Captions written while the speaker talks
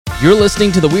You're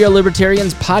listening to the We Are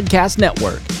Libertarians Podcast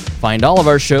Network. Find all of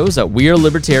our shows at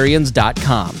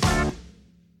wearelibertarians.com.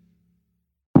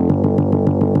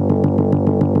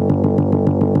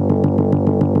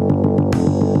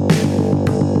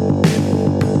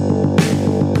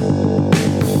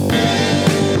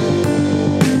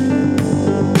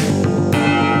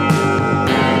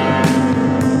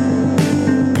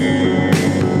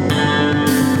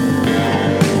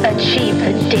 Achieve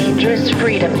the dangerous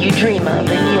freedom you dream of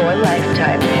in your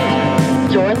lifetime.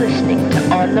 You're listening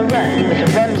to On the Run with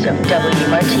Remzo W.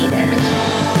 Martinez.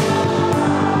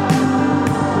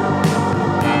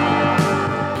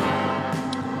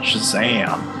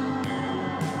 Shazam.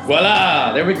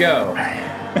 Voila! There we go.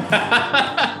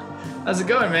 How's it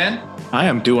going, man? I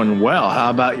am doing well. How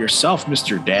about yourself,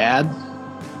 Mr. Dad?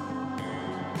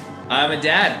 I'm a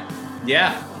dad.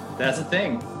 Yeah, that's a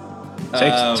thing.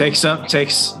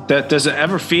 Does it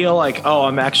ever feel like, oh,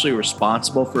 I'm actually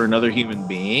responsible for another human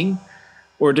being?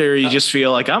 Or do you just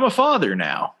feel like I'm a father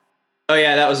now? Oh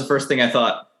yeah, that was the first thing I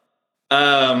thought.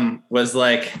 Was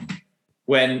like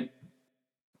when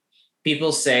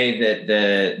people say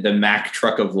that the Mack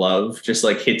truck of love just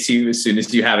like hits you as soon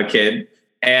as you have a kid.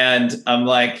 And I'm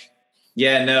like,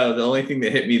 yeah, no, the only thing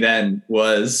that hit me then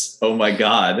was, oh my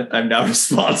God, I'm now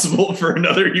responsible for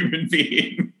another human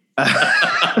being.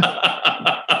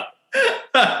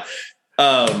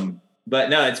 But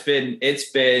no, it's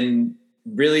been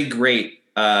really great.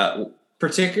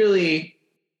 Particularly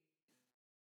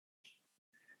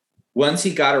once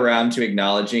he got around to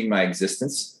acknowledging my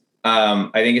existence. I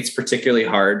think it's particularly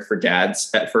hard for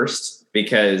dads at first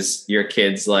because your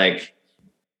kid's like,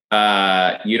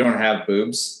 you don't have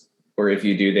boobs, or if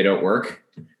you do, they don't work.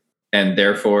 And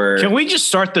therefore, can we just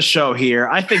start the show here?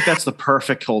 I think that's the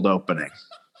perfect cold opening.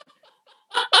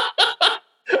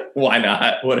 Why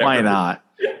not? Whatever. Why not?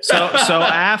 So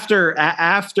after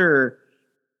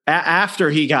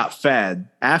he got fed,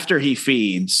 after he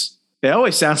feeds, it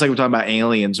always sounds like we're talking about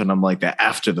aliens when I'm like that.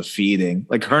 After the feeding,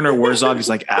 like Werner Herzog is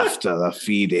like after the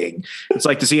feeding. It's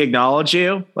like, does he acknowledge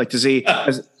you? Like, does he?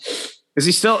 Is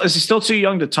he still too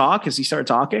young to talk? Has he started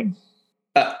talking?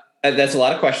 That's a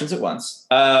lot of questions at once.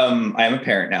 I am a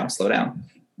parent now. Slow down.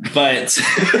 But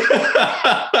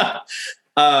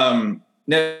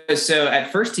no. So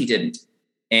at first he didn't,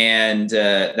 and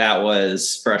that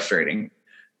was frustrating.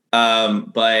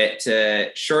 But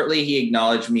shortly he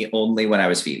acknowledged me only when I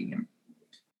was feeding him.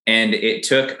 And it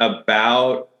took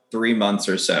about 3 months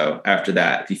or so after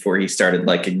that before he started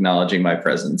like acknowledging my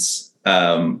presence.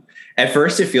 At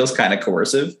first it feels kind of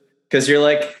coercive because you're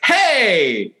like,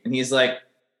 hey, and he's like,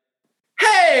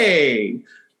 hey,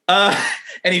 and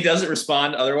he doesn't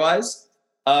respond otherwise.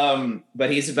 But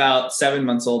he's about 7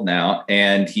 months old now,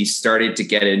 and he started to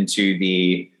get into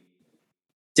the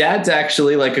dad's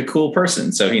actually like a cool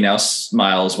person. So he now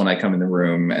smiles when I come in the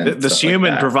room. And this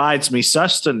human provides me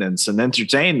sustenance and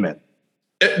entertainment.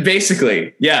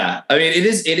 Basically. Yeah. I mean, it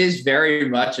is very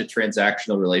much a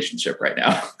transactional relationship right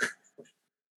now.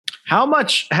 How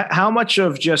much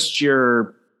of just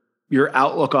your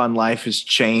outlook on life has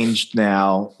changed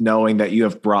now, knowing that you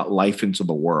have brought life into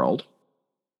the world?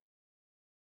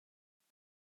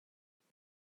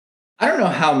 I don't know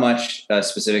how much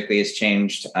specifically has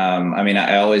changed. I mean,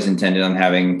 I always intended on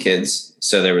having kids,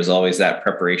 so there was always that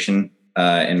preparation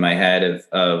in my head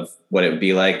of what it would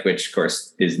be like, which of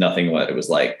course is nothing what it was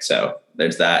like. So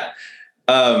there's that.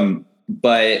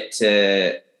 But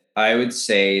I would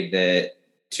say that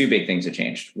two big things have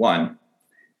changed. One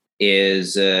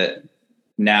is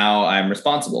now I'm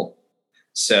responsible.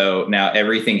 So now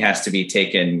everything has to be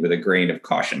taken with a grain of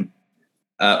caution.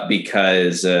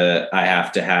 Because I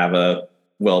have to have a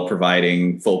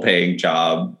well-providing, full-paying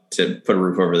job to put a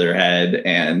roof over their head.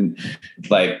 And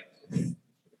like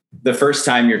the first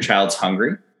time your child's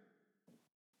hungry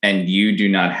and you do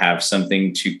not have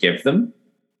something to give them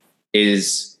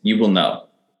is you will know.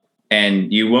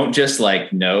 And you won't just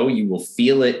like know, you will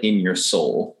feel it in your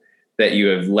soul that you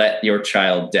have let your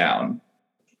child down.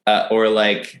 Or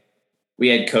like we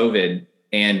had COVID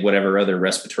and whatever other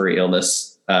respiratory illness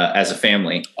as a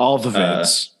family. All the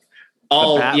vids.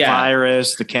 The bat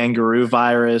virus, the kangaroo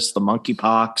virus, the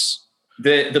monkeypox.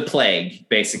 The plague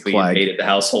basically invaded the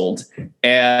household.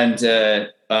 And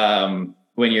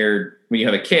when you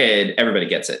have a kid, everybody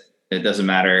gets it. It doesn't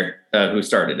matter who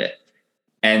started it.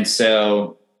 And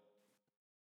so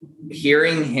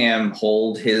hearing him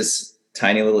hold his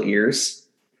tiny little ears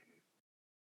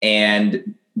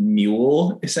and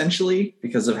mule essentially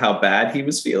because of how bad he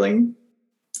was feeling.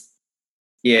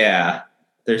 Yeah,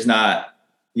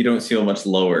 you don't feel much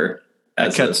lower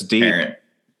as a parent.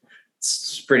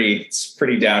 It's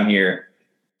pretty down here.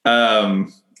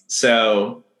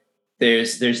 So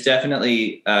there's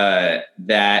definitely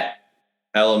that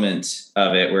element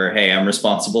of it where, hey, I'm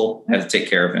responsible, I have to take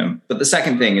care of him. But the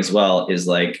second thing as well is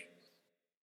like,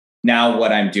 now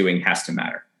what I'm doing has to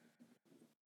matter.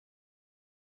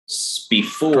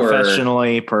 Before,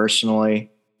 professionally,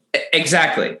 personally.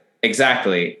 Exactly.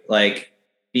 Like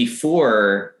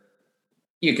before,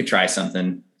 you could try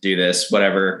something, do this,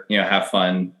 whatever, have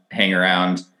fun, hang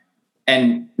around.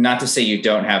 And not to say you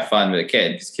don't have fun with a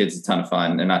kid, because kid's a ton of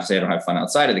fun, and not to say I don't have fun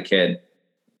outside of the kid,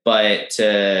 but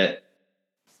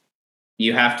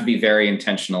you have to be very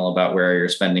intentional about where you're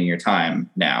spending your time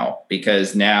now,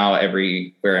 because now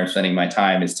everywhere I'm spending my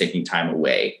time is taking time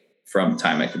away from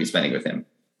time I could be spending with him.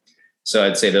 So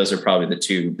I'd say those are probably the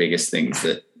two biggest things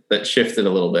that shifted a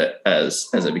little bit as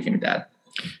I became a dad.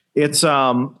 It's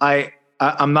I'm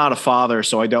not a father,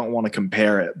 so I don't want to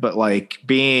compare it, but like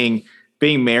being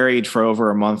married for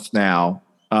over a month now.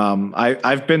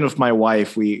 I've been with my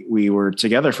wife. We were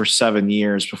together for 7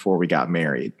 years before we got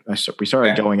married. We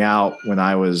started going out when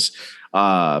I was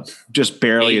just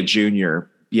barely a junior.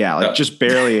 Yeah, like just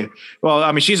barely. Well,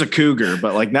 I mean, she's a cougar,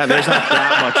 but like there's not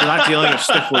that much. We're not dealing with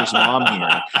Stifler's mom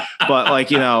here. But like,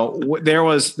 there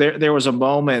was a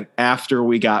moment after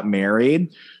we got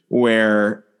married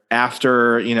where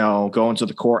after, going to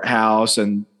the courthouse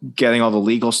and getting all the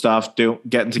legal stuff,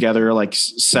 getting together, like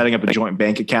setting up a joint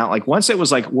bank account. Like once it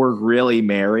was like, we're really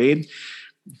married,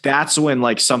 that's when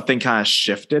like something kind of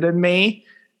shifted in me,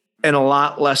 and a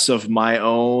lot less of my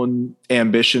own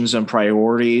ambitions and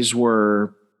priorities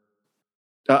were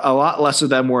a lot less of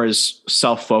them were as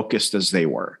self-focused as they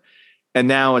were. And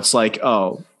now it's like,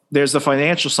 oh, there's the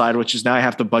financial side, which is now I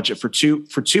have to budget for two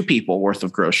people worth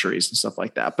of groceries and stuff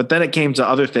like that. But then it came to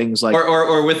other things like,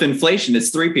 or with inflation, it's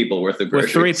 3 people worth of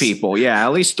groceries. With 3 people. Yeah.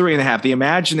 At least 3.5, the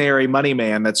imaginary money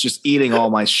man that's just eating all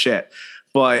my shit.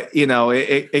 But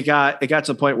it got to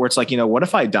the point where it's like, what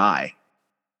if I die?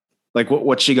 Like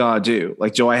what's she gonna do?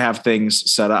 Like, do I have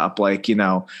things set up? Like,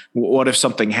 what if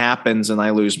something happens and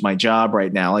I lose my job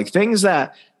right now? Like things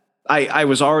that I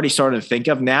was already starting to think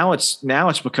of. Now it's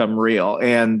become real.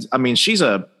 And I mean, she's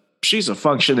a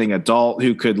functioning adult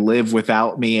who could live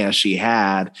without me as she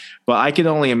had, but I can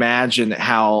only imagine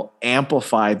how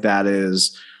amplified that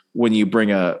is when you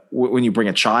bring a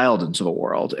child into the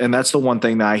world. And that's the one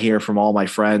thing that I hear from all my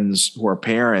friends who are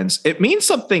parents. It means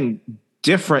something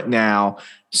different now,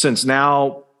 since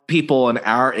now people in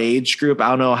our age group, I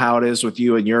don't know how it is with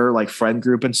you and your like friend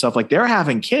group and stuff, like they're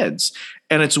having kids.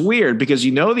 And it's weird because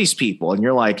these people and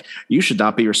you're like, you should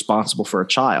not be responsible for a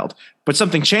child, but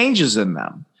something changes in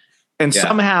them. And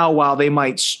somehow, while they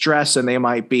might stress and they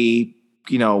might be,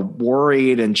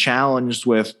 worried and challenged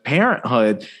with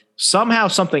parenthood, somehow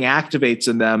something activates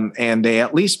in them and they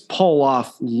at least pull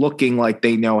off looking like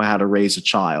they know how to raise a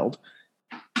child,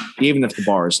 even if the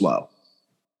bar is low.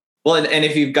 Well, and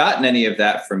if you've gotten any of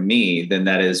that from me, then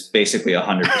that is basically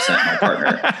 100% my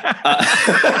partner.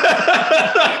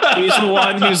 He's the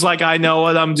one who's like, I know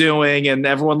what I'm doing. And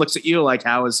everyone looks at you like,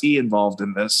 how is he involved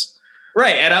in this?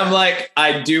 Right. And I'm like,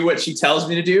 I do what she tells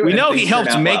me to do. We know he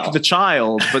helped make the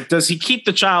child, but does he keep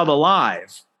the child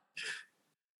alive?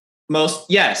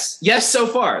 Yes, so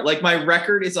far. Like my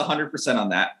record is 100% on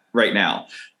that right now.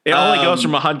 It only goes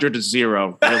from 100 to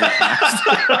 0 really fast.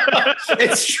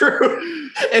 It's true.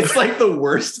 It's like the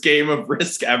worst game of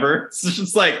Risk ever. It's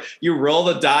just like you roll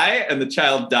the die and the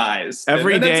child dies.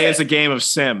 Every day is a game of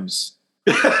Sims.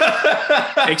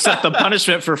 Except the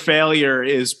punishment for failure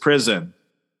is prison.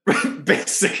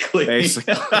 Basically.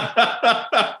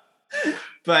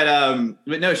 But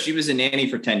no, she was a nanny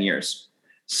for 10 years.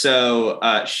 So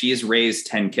she has raised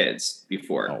 10 kids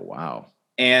before. Oh, wow.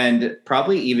 And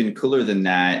probably even cooler than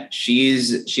that, she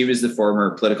was the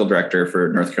former political director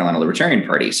for North Carolina Libertarian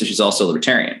Party. So she's also a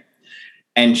libertarian.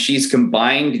 And she's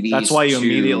combined these. That's why you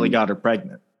immediately got her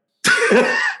pregnant.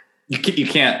 You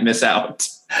can't miss out.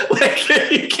 Like,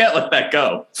 you can't let that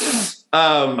go.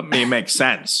 I mean, it makes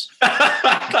sense.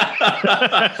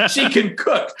 She can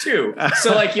cook too.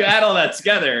 So like you add all that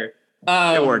together.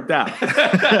 It worked out.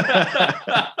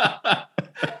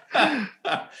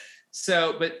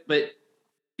 So, but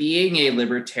being a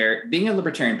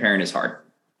libertarian parent is hard,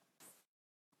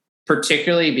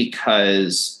 particularly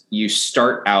because you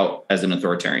start out as an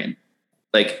authoritarian.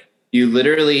 Like you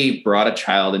literally brought a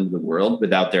child into the world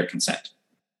without their consent.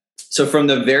 So from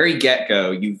the very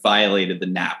get-go, you violated the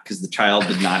NAP because the child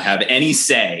did not have any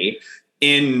say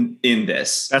in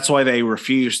this. That's why they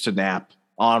refused to nap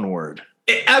onward.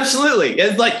 Absolutely.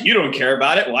 It's like, you don't care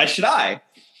about it. Why should I?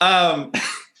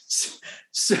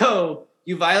 So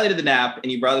you violated the NAP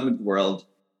and you brought them into the world,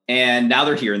 and now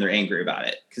they're here and they're angry about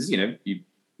it because, you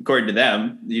according to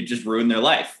them, you just ruined their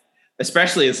life,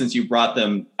 especially since you brought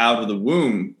them out of the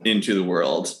womb into the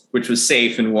world, which was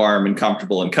safe and warm and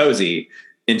comfortable and cozy,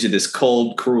 into this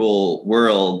cold, cruel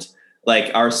world.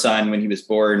 Like our son, when he was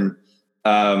born,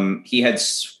 he had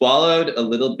swallowed a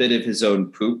little bit of his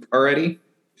own poop already.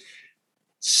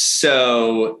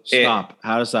 So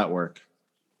How does that work?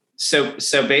 So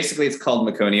basically it's called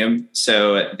meconium.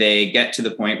 So they get to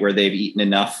the point where they've eaten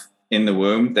enough in the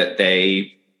womb that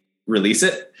they release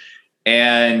it.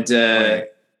 And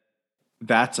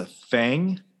that's a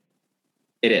thing?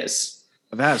 It is.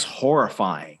 That is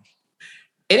horrifying.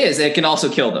 It is. It can also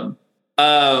kill them.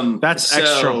 That's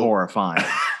extra horrifying.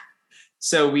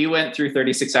 So we went through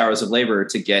 36 hours of labor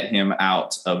to get him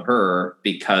out of her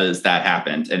because that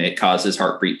happened, and it caused his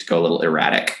heartbeat to go a little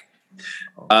erratic.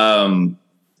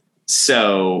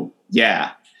 So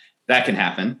yeah, that can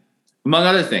happen. Among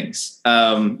other things,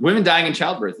 women dying in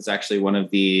childbirth is actually one of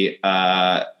the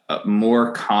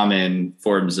more common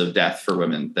forms of death for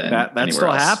women than that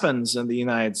still else. happens in the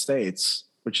United States,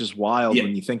 which is wild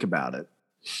when you think about it.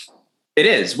 It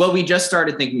is. Well, we just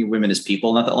started thinking of women as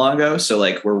people not that long ago, so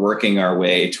like we're working our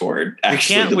way toward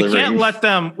actually delivering.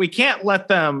 We can't let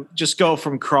them just go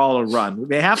from crawl to run.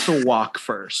 They have to walk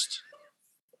first.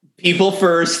 People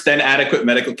first, then adequate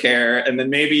medical care, and then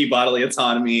maybe bodily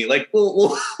autonomy. Like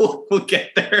we'll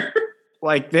get there.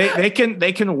 Like they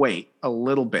can wait a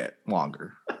little bit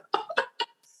longer.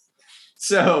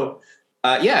 So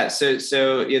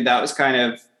that was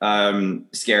kind of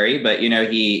scary, but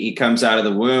he comes out of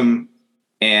the womb,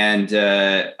 and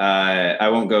I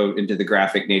won't go into the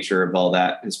graphic nature of all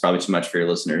that. It's probably too much for your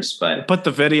listeners, but put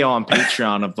the video on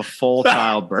Patreon of the full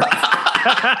childbirth.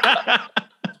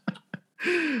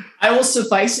 I will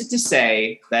suffice it to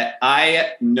say that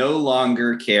I no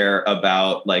longer care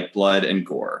about like blood and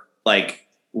gore. Like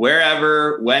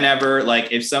wherever, whenever,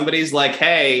 like if somebody's like,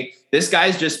 hey, this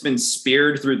guy's just been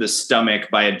speared through the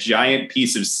stomach by a giant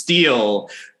piece of steel.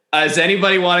 Does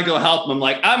anybody want to go help him? I'm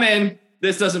like, I'm in.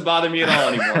 This doesn't bother me at all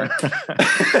anymore.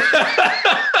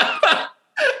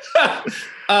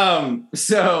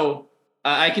 So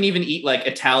I can even eat like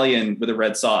Italian with a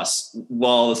red sauce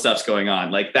while the stuff's going on.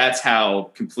 Like that's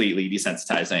how completely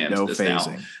desensitized I am to this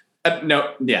phasing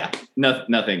now.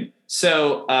 Nothing.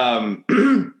 So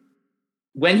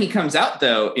when he comes out,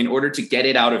 though, in order to get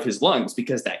it out of his lungs,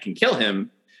 because that can kill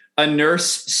him, a nurse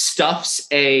stuffs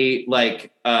a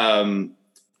like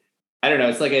I don't know.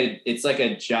 It's like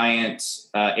a giant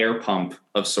air pump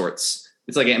of sorts.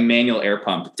 It's like a manual air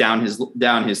pump down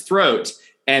his throat,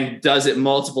 and does it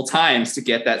multiple times to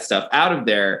get that stuff out of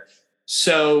there.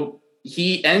 So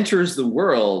he enters the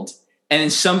world,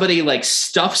 and somebody like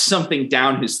stuffs something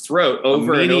down his throat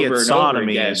over and over and over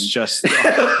again. Is just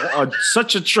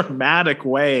such a traumatic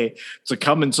way to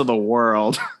come into the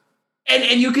world.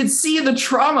 And you could see the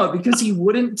trauma because he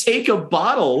wouldn't take a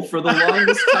bottle for the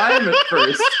longest time at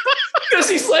first. Because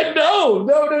he's like, no,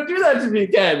 don't do that to me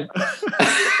again.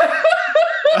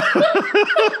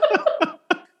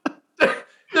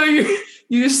 So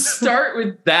you start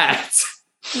with that,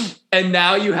 and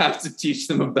now you have to teach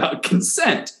them about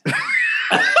consent.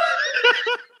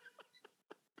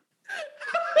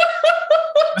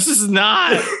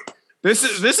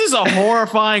 This is a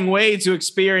horrifying way to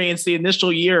experience the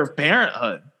initial year of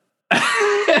parenthood.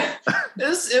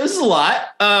 It was a lot.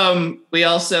 We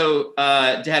also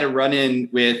had a run-in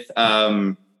with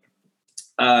it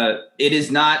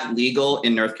is not legal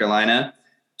in North Carolina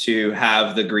to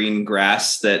have the green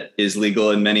grass that is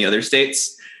legal in many other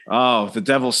states. Oh, the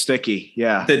devil's sticky.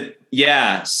 Yeah.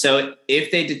 So if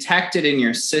they detect it in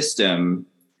your system,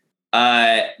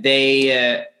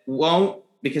 they won't,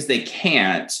 because they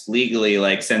can't legally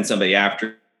like send somebody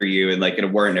after you and like get a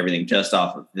warrant and everything just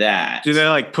off of that. Do they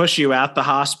like push you out the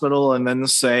hospital and then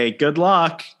say, good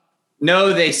luck?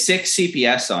 No, they sick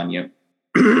CPS on you.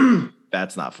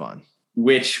 That's not fun.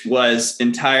 Which was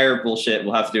entire bullshit.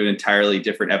 We'll have to do an entirely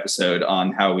different episode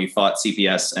on how we fought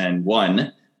CPS and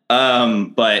won.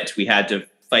 But we had to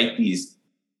fight these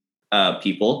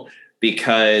people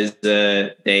because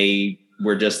they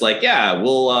were just like, yeah,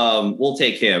 we'll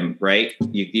take him, right?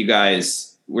 You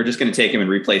guys, we're just going to take him and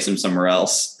replace him somewhere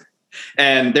else.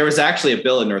 And there was actually a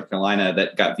bill in North Carolina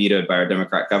that got vetoed by our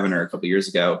Democrat governor a couple of years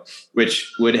ago,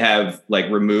 which would have like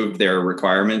removed their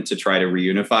requirement to try to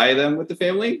reunify them with the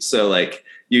family. So like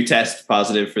you test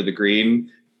positive for the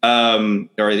green, or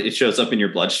it shows up in your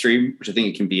bloodstream, which I think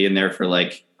it can be in there for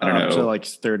like, I don't know. So like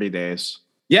 30 days.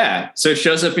 Yeah. So it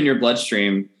shows up in your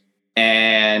bloodstream,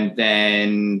 and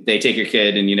then they take your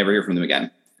kid and you never hear from them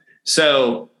again.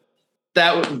 So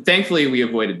thankfully we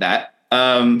avoided that.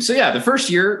 So yeah, the first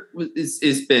year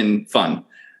is been fun.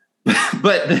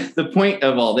 But the point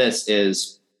of all this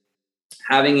is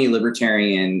having a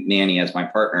libertarian nanny as my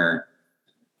partner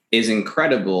is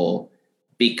incredible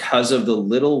because of the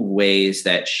little ways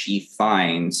that she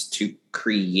finds to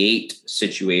create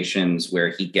situations where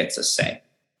he gets a say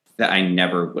that I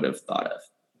never would have thought of.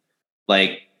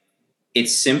 Like,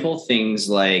 it's simple things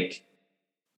like,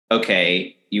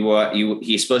 okay,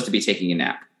 he's supposed to be taking a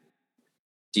nap.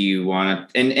 Do you want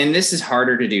to, and this is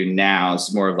harder to do now.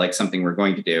 It's more of like something we're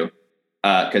going to do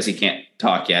because he can't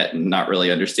talk yet and not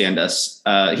really understand us.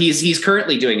 He's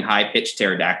currently doing high-pitched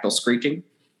pterodactyl screeching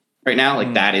right now.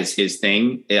 Like that is his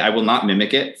thing. I will not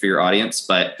mimic it for your audience,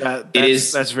 but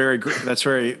that's very good.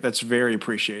 That's very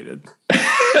appreciated.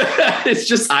 It's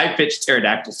just high-pitched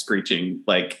pterodactyl screeching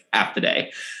like half the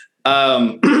day.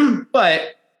 But when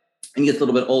he gets a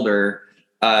little bit older,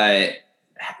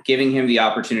 giving him the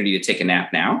opportunity to take a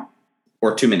nap now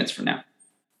or 2 minutes from now.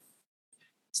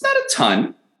 It's not a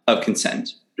ton of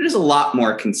consent. It is a lot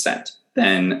more consent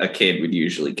than a kid would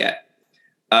usually get.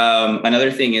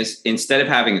 Another thing is, instead of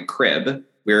having a crib,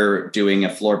 we're doing a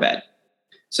floor bed.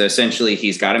 So essentially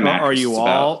he's got a mattress. Are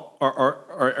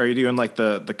you doing like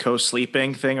the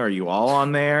co-sleeping thing? Are you all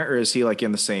on there, or is he like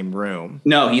in the same room?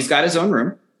 No, he's got his own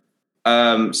room.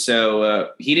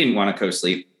 So he didn't want to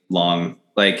co-sleep long.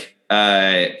 Like,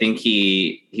 I think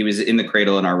he was in the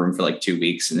cradle in our room for like 2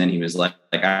 weeks. And then he was like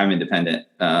I'm independent.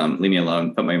 Leave me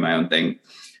alone, put me in my own thing.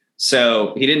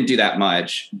 So he didn't do that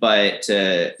much, but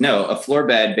no, a floor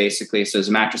bed basically. So there's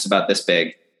a mattress about this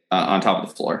big on top of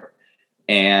the floor.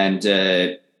 And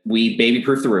we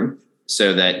baby-proof the room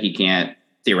so that he can't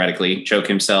theoretically choke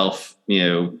himself,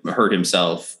 hurt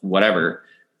himself, whatever.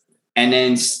 And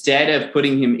then instead of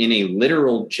putting him in a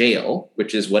literal jail,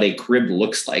 which is what a crib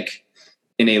looks like,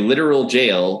 in a literal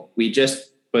jail, we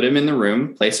just put him in the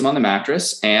room, place him on the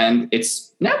mattress, and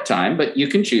it's nap time, but you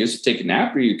can choose to take a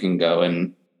nap, or you can go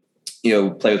and,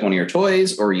 play with one of your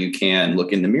toys, or you can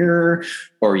look in the mirror,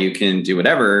 or you can do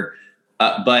whatever.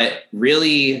 But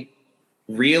really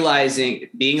realizing,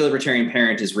 being a libertarian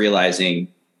parent is realizing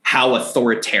how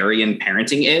authoritarian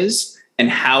parenting is and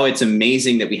how it's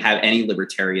amazing that we have any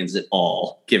libertarians at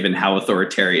all, given how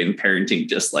authoritarian parenting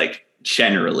just like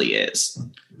generally is.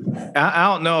 I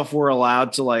don't know if we're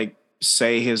allowed to like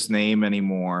say his name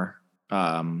anymore.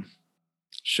 I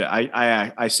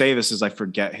say this as I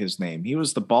forget his name. He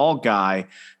was the bald guy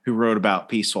who wrote about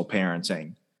peaceful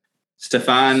parenting.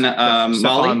 Stefan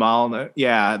Molyneux.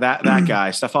 Yeah, that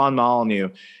guy, Stefan Molyneux.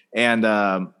 And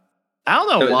I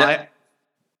don't know why.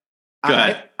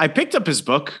 I picked up his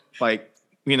book,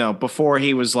 before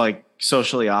he was like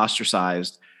socially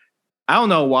ostracized. I don't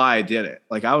know why I did it.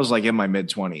 Like, I was like in my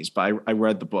mid-20s, but I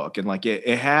read the book, and like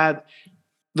it had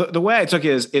the way I took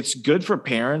it is it's good for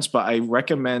parents, but I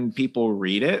recommend people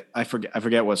read it. I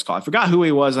forget what it's called. I forgot who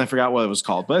he was and I forgot what it was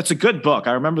called, but it's a good book.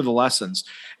 I remember the lessons.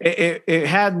 It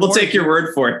had more. We'll take your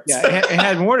word for it. Yeah, it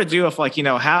had more to do with like,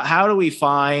 how do we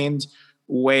find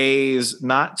ways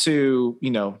not to,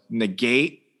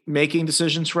 negate making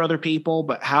decisions for other people,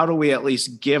 but how do we at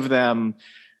least give them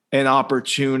an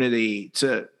opportunity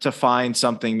to find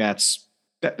something that's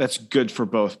good for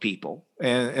both people.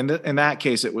 And in that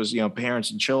case, it was,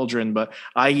 parents and children, but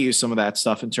I use some of that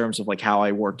stuff in terms of like how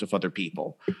I worked with other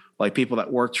people, like people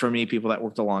that worked for me, people that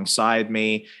worked alongside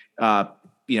me,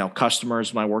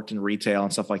 customers when I worked in retail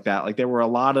and stuff like that. Like there were a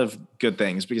lot of good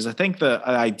things, because I think the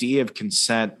idea of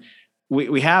consent,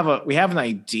 we have an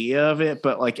idea of it,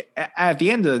 but like at the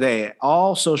end of the day,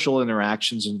 all social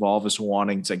interactions involve us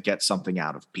wanting to get something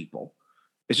out of people.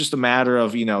 It's just a matter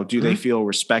of, do they feel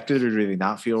respected or do they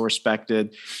not feel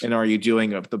respected? And are you doing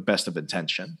the best of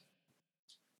intention?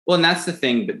 Well, and that's the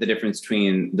thing, but the difference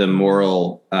between the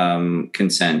moral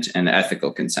consent and the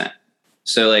ethical consent.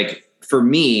 So like for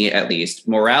me, at least,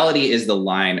 morality is the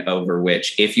line over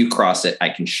which if you cross it, I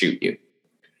can shoot you.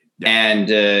 Yeah. And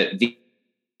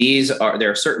there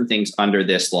are certain things under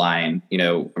this line,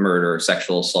 murder,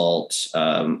 sexual assault,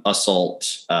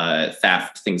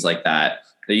 theft, things like that.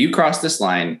 That you cross this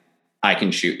line, I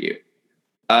can shoot you.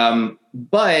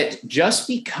 But just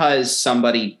because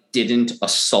somebody didn't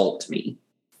assault me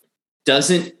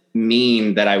doesn't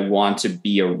mean that I want to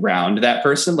be around that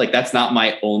person. Like that's not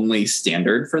my only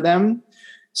standard for them.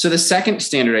 So the second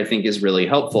standard I think is really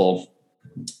helpful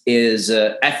is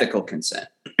ethical consent.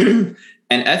 And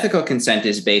ethical consent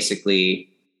is basically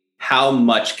how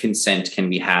much consent can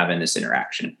we have in this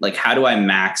interaction? Like, how do I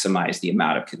maximize the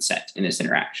amount of consent in this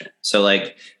interaction? So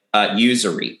like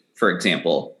usury, for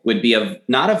example, would be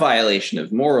not a violation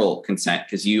of moral consent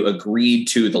because you agreed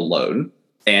to the loan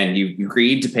and you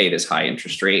agreed to pay this high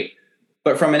interest rate.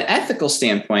 But from an ethical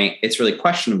standpoint, it's really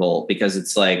questionable because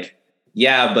it's like,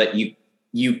 yeah, but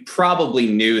you probably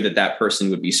knew that person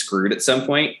would be screwed at some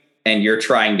point, and you're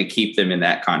trying to keep them in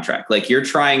that contract. Like, you're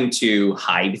trying to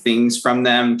hide things from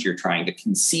them. You're trying to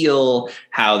conceal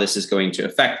how this is going to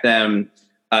affect them.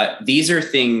 These are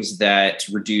things that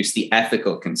reduce the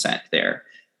ethical consent there.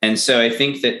 And so I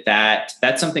think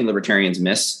that's something libertarians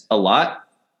miss a lot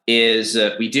is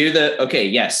we do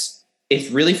yes,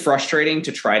 it's really frustrating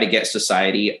to try to get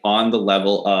society on the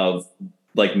level of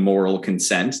like moral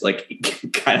consent. Like, you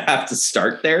kind of have to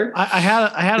start there. I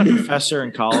had a professor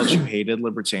in college who hated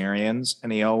libertarians,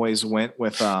 and he always went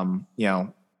with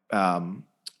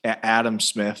Adam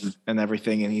Smith and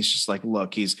everything. And he's just like,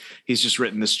 look, he's just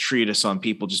written this treatise on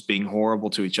people just being horrible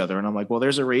to each other. And I'm like, well,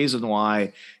 there's a reason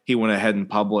why he went ahead and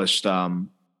published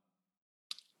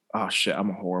oh shit, I'm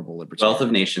a horrible libertarian. Wealth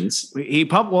of Nations. He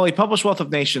published Wealth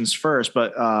of Nations first,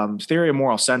 but Theory of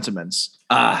Moral Sentiments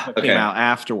came out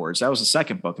afterwards. That was the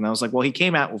second book, and I was like, well, he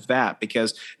came out with that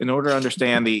because in order to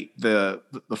understand the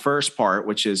first part,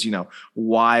 which is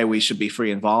why we should be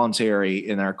free and voluntary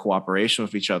in our cooperation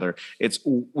with each other. It's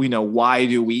why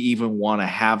do we even want to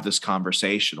have this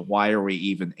conversation? Why are we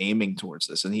even aiming towards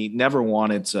this? And he never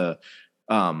wanted to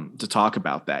talk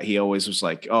about that. He always was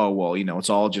like, oh, well, it's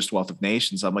all just Wealth of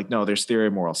Nations. I'm like, no, there's Theory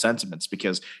of Moral Sentiments,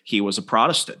 because he was a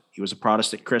Protestant. He was a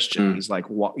Protestant Christian. He's like,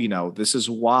 this is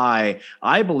why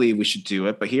I believe we should do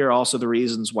it. But here are also the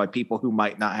reasons why people who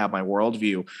might not have my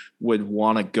worldview would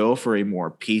want to go for a more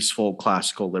peaceful,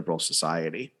 classical, liberal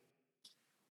society.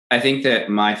 I think that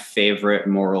my favorite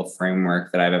moral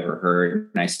framework that I've ever heard,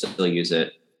 and I still use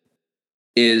it,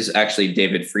 is actually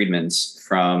David Friedman's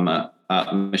from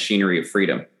Machinery of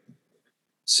Freedom.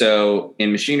 So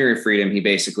in Machinery of Freedom, he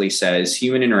basically says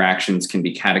human interactions can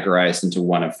be categorized into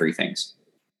one of three things.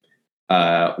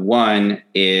 One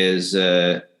is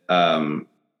an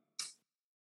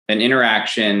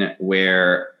interaction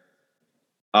where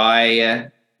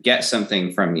I get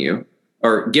something from you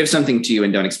or give something to you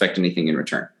and don't expect anything in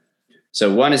return.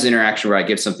 So one is interaction where I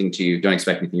give something to you, don't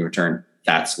expect anything in return.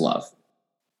 That's love.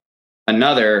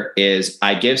 Another is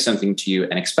I give something to you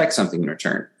and expect something in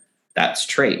return. That's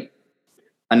trade.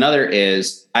 Another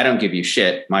is I don't give you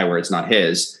shit. My word's not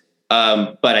his.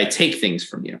 But I take things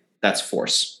from you. That's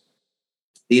force.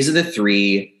 These are the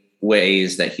three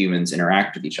ways that humans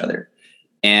interact with each other.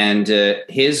 And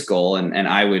his goal, and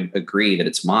I would agree that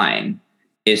it's mine,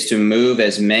 is to move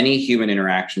as many human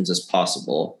interactions as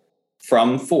possible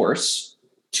from force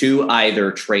to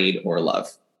either trade or love.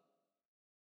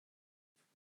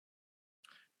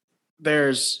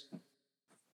 There's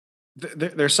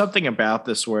something about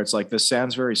this where it's like, this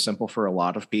sounds very simple for a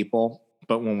lot of people,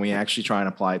 but when we actually try and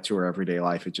apply it to our everyday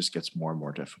life, it just gets more and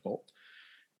more difficult.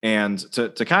 And to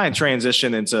kind of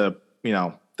transition into,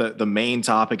 the main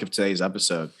topic of today's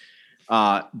episode,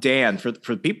 Dan,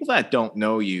 for people that don't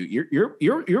know you,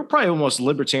 you're probably the most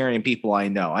libertarian people I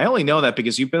know. I only know that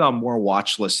because you've been on more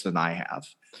watch lists than I have.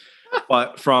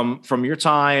 But from your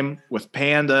time with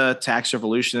Panda, Tax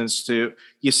Revolution Institute,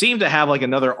 you seem to have like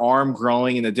another arm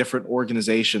growing in a different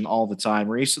organization all the time.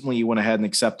 Recently, you went ahead and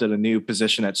accepted a new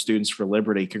position at Students for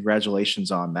Liberty.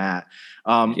 Congratulations on that.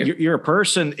 Yep. You're a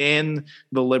person in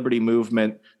the liberty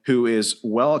movement who is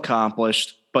well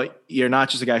accomplished, but you're not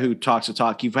just a guy who talks the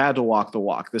talk. You've had to walk the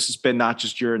walk. This has been not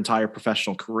just your entire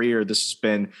professional career. This has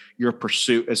been your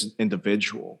pursuit as an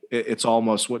individual. It's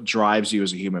almost what drives you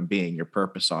as a human being, your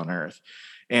purpose on earth.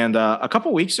 And a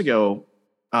couple of weeks ago,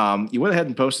 you went ahead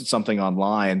and posted something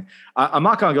online. I'm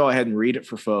not going to go ahead and read it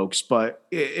for folks, but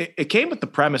it came with the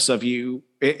premise of you.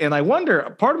 And I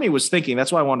wonder, part of me was thinking,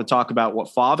 that's why I wanted to talk about what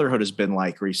fatherhood has been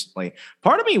like recently.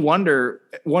 Part of me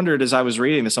wondered as I was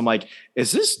reading this, I'm like,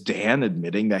 is this Dan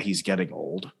admitting that he's getting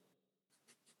old?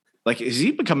 Like, is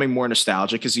he becoming more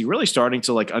nostalgic? Is he really starting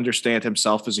to like understand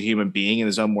himself as a human being and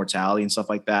his own mortality and stuff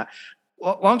like that?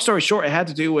 Well, long story short, it had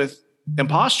to do with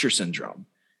imposter syndrome.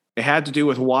 It had to do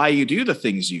with why you do the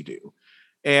things you do.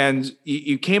 And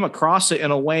you came across it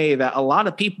in a way that a lot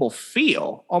of people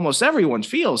feel, almost everyone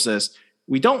feels this.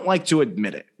 We don't like to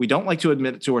admit it. We don't like to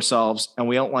admit it to ourselves, and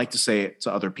we don't like to say it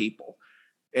to other people.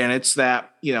 And it's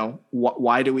that,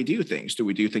 why do we do things? Do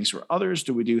we do things for others?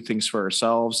 Do we do things for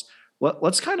ourselves?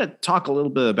 Let's kind of talk a little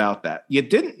bit about that. You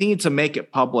didn't need to make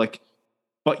it public,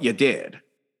 but you did.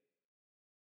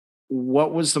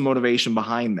 What was the motivation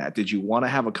behind that? Did you want to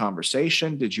have a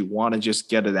conversation? Did you want to just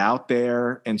get it out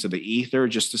there into the ether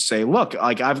just to say, look,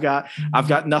 like I've got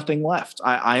nothing left.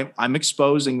 I'm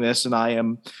exposing this, and I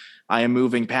am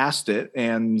moving past it.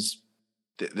 And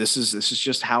this is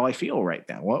just how I feel right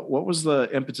now. What was the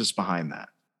impetus behind that?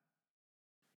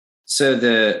 So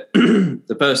the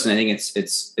post, and I think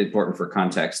it's important for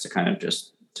context to kind of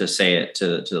just to say it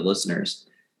to the listeners,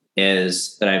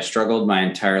 is that I've struggled my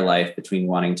entire life between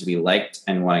wanting to be liked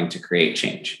and wanting to create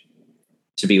change.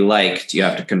 To be liked, you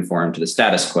have to conform to the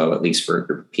status quo, at least for a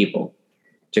group of people.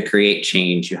 To create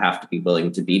change, you have to be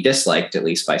willing to be disliked, at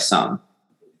least by some,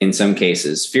 in some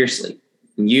cases fiercely.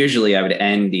 And usually I would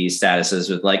end these statuses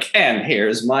with like, and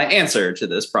here's my answer to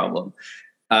this problem.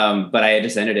 But I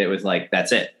just ended it with like,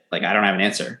 that's it. Like, I don't have an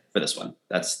answer for this one.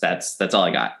 That's all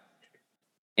I got.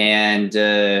 And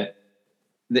the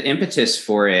impetus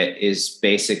for it is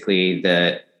basically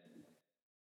that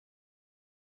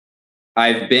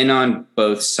I've been on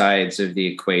both sides of the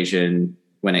equation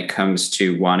when it comes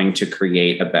to wanting to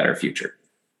create a better future.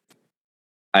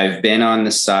 I've been on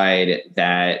the side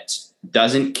that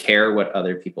doesn't care what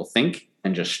other people think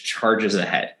and just charges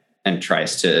ahead and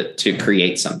tries to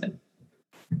create something.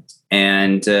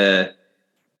 And the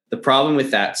problem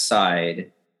with that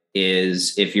side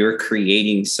is if you're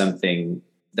creating something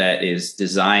that is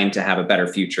designed to have a better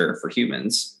future for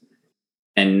humans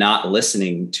and not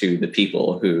listening to the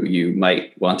people who you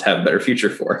might want to have a better future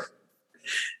for,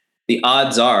 the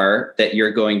odds are that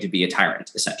you're going to be a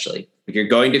tyrant, essentially. You're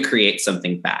going to create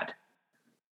something bad.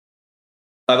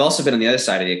 I've also been on the other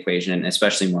side of the equation,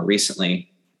 especially more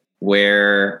recently,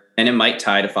 where, and it might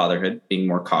tie to fatherhood, being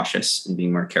more cautious and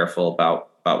being more careful about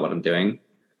what I'm doing,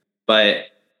 but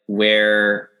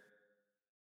where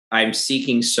I'm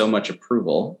seeking so much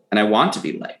approval and I want to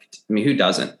be liked. I mean, who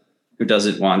doesn't? Who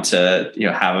doesn't want to,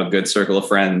 have a good circle of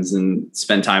friends and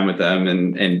spend time with them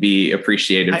and be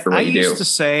appreciated for what you do? I used to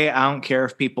say, I don't care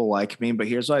if people like me, but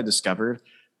here's what I discovered.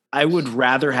 I would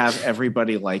rather have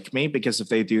everybody like me, because if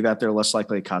they do that, they're less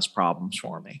likely to cause problems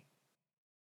for me.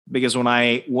 Because when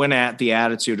I went at the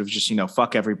attitude of just,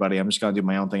 fuck everybody, I'm just going to do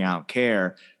my own thing, I don't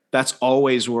care, that's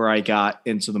always where I got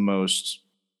into the most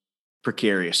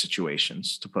precarious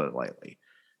situations, to put it lightly.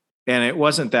 And it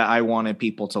wasn't that I wanted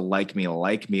people to like me.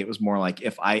 It was more like,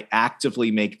 if I actively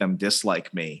make them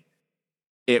dislike me,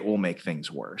 it will make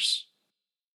things worse.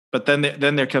 But then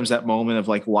there comes that moment of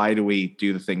like, why do we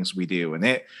do the things we do? And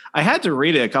I had to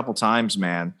read it a couple times,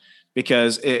 man,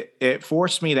 because it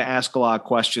forced me to ask a lot of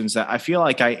questions that I feel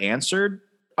like I answered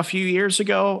a few years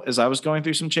ago as I was going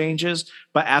through some changes.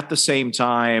 But at the same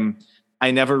time,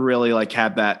 I never really like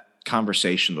had that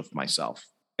conversation with myself.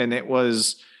 And it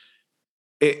was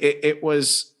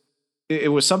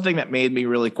something that made me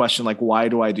really question, like, why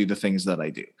do I do the things that I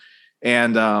do?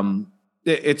 And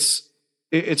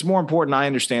it's more important I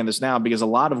understand this now, because a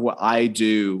lot of what I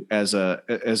do as a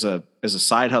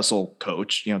side hustle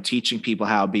coach, teaching people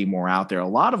how to be more out there, a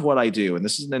lot of what I do, and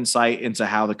this is an insight into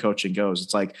how the coaching goes.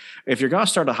 It's like, if you're going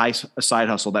to start a side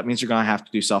hustle, that means you're going to have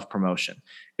to do self-promotion.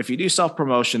 If you do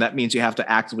self-promotion, that means you have to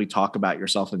actively talk about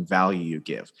yourself and value you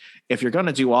give. If you're going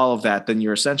to do all of that, then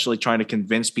you're essentially trying to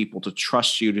convince people to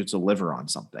trust you to deliver on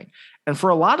something. And for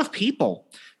a lot of people,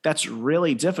 that's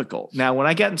really difficult. Now, when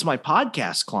I get into my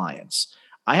podcast clients,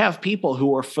 I have people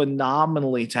who are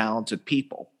phenomenally talented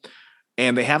people,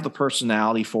 and they have the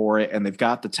personality for it and they've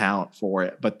got the talent for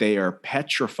it, but they are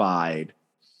petrified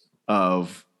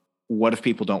of, what if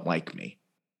people don't like me?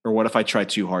 Or what if I try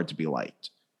too hard to be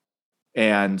liked?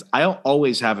 And I don't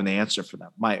always have an answer for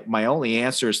them. My only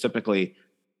answer is typically,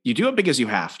 you do it because you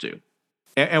have to.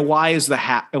 And why is the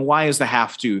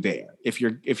have to there? If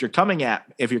you're coming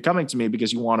to me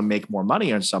because you want to make more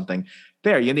money on something,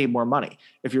 there, you need more money.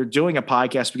 If you're doing a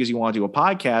podcast because you want to do a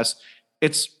podcast,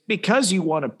 it's because you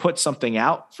want to put something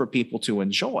out for people to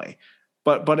enjoy.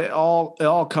 But it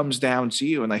all comes down to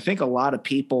you. And I think a lot of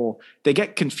people, they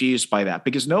get confused by that,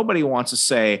 because nobody wants to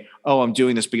say, oh, I'm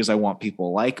doing this because I want people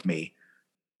to like me.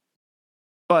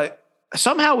 But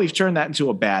somehow we've turned that into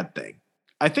a bad thing.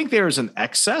 I think there is an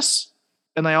excess.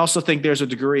 And I also think there's a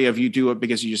degree of, you do it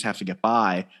because you just have to get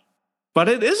by. But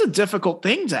it is a difficult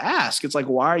thing to ask. It's like,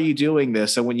 why are you doing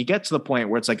this? And when you get to the point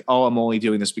where it's like, oh, I'm only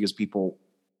doing this because people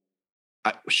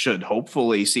should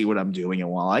hopefully see what I'm doing and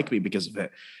want to like me because of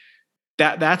it.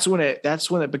 That's when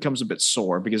it becomes a bit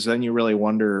sore, because then you really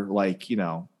wonder, like,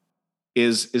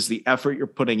 is the effort you're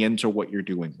putting into what you're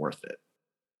doing worth it?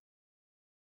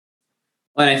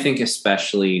 Well, and I think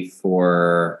especially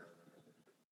for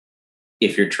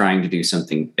if you're trying to do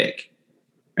something big,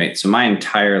 right? So my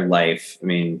entire life, I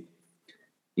mean,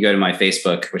 you go to my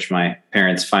Facebook, which my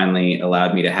parents finally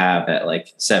allowed me to have at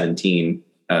like 17.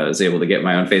 I was able to get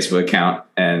my own Facebook account.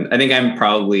 And I think I'm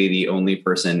probably the only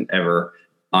person ever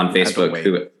on Facebook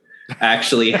who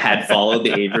actually had followed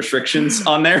the age restrictions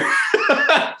on there.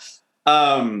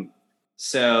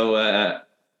 So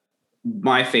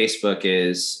my Facebook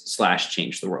is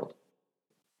 /change the world.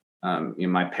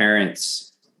 My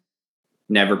parents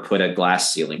never put a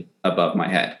glass ceiling above my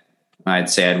head. I'd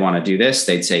say I'd want to do this.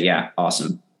 They'd say, yeah,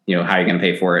 awesome. How are you going to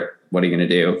pay for it? What are you going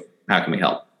to do? How can we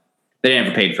help? They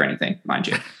never paid for anything, mind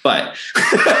you, but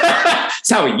it's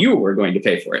how you were going to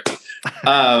pay for it.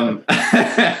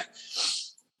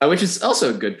 Which is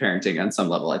also good parenting on some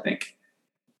level, I think.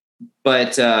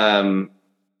 But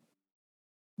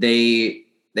they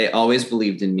always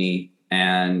believed in me.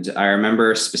 And I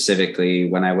remember specifically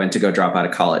when I went to go drop out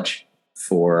of college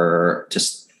for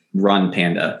just run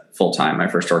Panda full time, my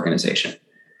first organization.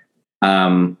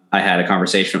 I had a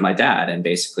conversation with my dad, and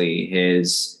basically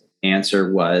his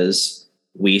answer was,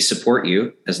 we support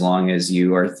you as long as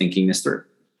you are thinking this through.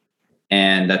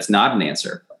 And that's not an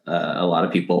answer a lot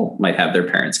of people might have their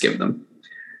parents give them.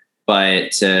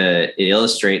 But it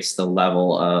illustrates the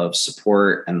level of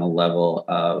support and the level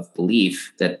of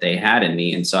belief that they had in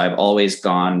me. And so I've always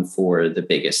gone for the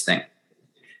biggest thing.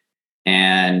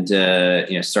 And,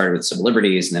 started with civil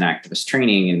liberties and then activist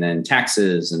training and then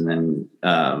taxes and then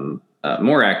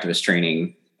more activist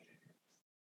training.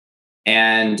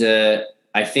 And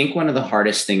I think one of the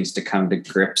hardest things to come to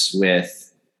grips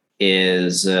with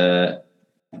is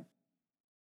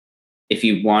if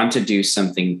you want to do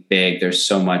something big, there's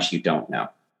so much you don't know.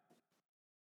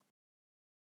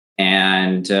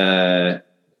 And that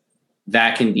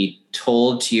can be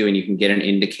told to you, and you can get an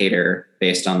indicator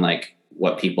based on like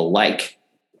what people like.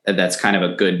 That's kind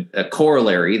of a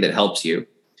corollary that helps you.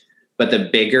 But the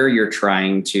bigger you're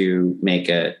trying to make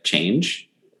a change,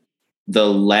 the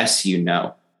less you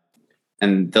know.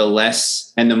 And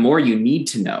the more you need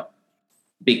to know,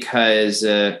 because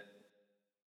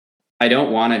I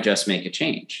don't want to just make a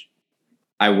change.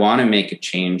 I want to make a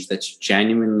change that's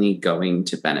genuinely going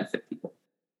to benefit people,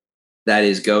 that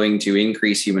is going to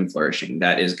increase human flourishing,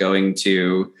 that is going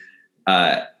to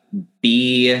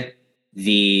be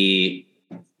the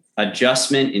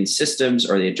adjustment in systems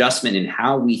or the adjustment in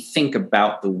how we think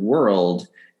about the world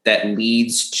that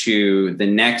leads to the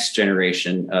next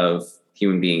generation of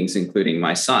human beings, including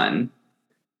my son,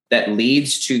 that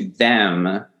leads to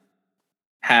them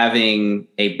having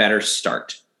a better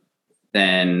start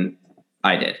than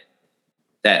I did,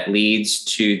 that leads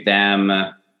to them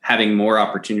having more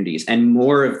opportunities and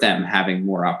more of them having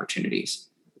more opportunities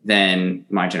than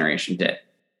my generation did.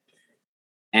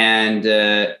 And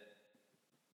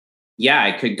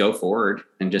I could go forward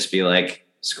and just be like,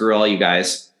 screw all you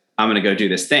guys, I'm going to go do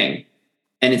this thing.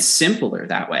 And it's simpler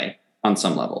that way on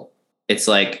some level. It's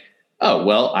like, oh,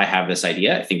 well, I have this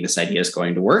idea. I think this idea is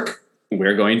going to work.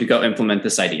 We're going to go implement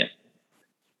this idea.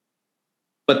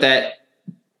 But that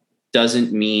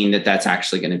doesn't mean that that's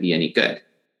actually going to be any good.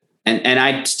 And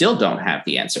I still don't have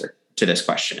the answer to this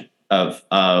question of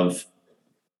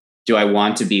do I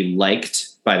want to be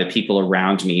liked by the people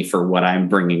around me for what I'm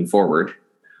bringing forward?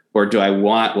 Or do I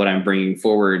want what I'm bringing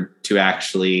forward to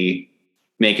actually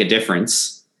make a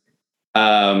difference?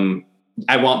 I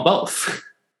want both.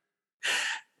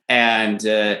 And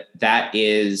that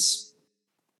is,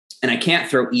 and I can't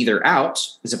throw either out,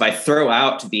 because if I throw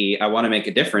out I want to make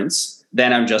a difference,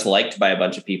 then I'm just liked by a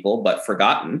bunch of people, but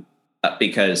forgotten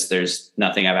because there's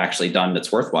nothing I've actually done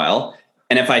that's worthwhile.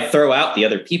 And if I throw out the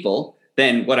other people,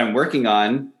 then what I'm working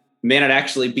on may not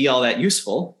actually be all that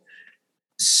useful.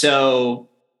 So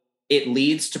it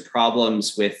leads to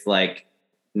problems with like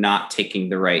not taking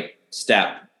the right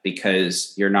step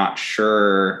because you're not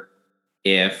sure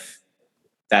if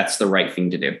that's the right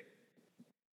thing to do.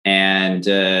 And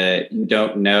you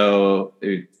don't know,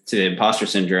 to the imposter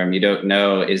syndrome, you don't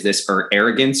know, is this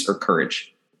arrogance or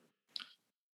courage?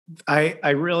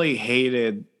 I really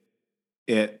hated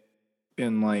it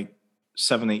in like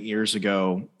 7-8 years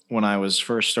ago when I was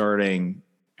first starting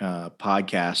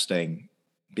podcasting,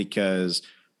 because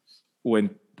when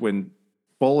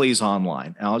bullies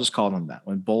online, and I'll just call them that,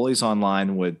 when bullies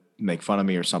online would make fun of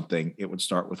me or something, it would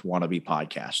start with wannabe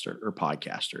podcaster or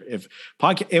podcaster.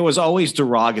 It was always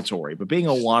derogatory, but being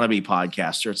a wannabe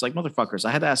podcaster, it's like, motherfuckers,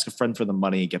 I had to ask a friend for the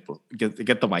money and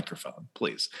get the microphone,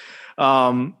 please.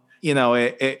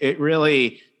 It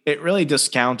really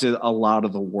discounted a lot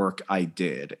of the work I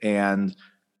did. And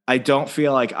I don't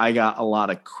feel like I got a lot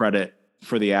of credit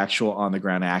for the actual on the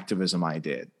ground activism I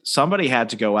did. Somebody had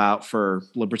to go out for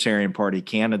Libertarian Party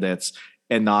candidates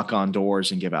and knock on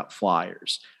doors and give out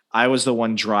flyers. I was the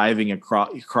one driving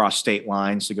across state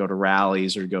lines to go to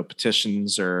rallies or go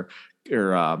petitions or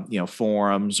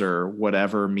forums or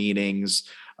whatever meetings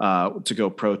to go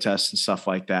protest and stuff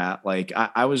like that. Like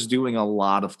I was doing a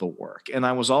lot of the work, and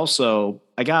I was also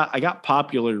I got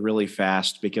popular really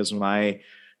fast because when I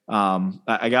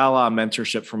got a lot of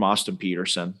mentorship from Austin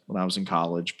Peterson when I was in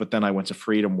college, but then I went to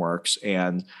Freedom Works,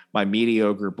 and my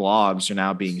mediocre blogs are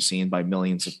now being seen by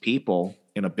millions of people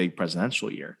in a big presidential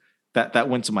year. That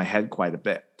went to my head quite a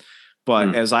bit.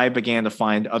 But as I began to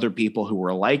find other people who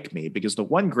were like me, because the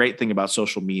one great thing about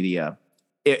social media,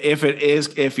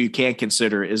 if you can't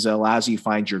consider, is it allows you to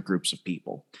find your groups of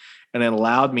people. And it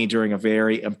allowed me during a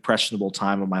very impressionable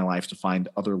time of my life to find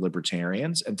other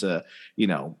libertarians and to,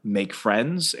 make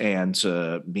friends and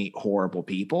to meet horrible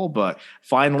people. But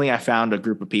finally, I found a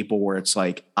group of people where it's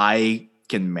like, I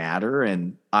can matter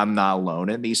and I'm not alone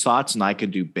in these thoughts and I can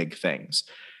do big things.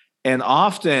 And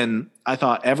often I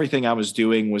thought everything I was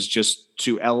doing was just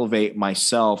to elevate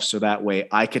myself so that way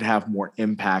I could have more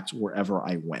impact wherever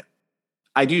I went.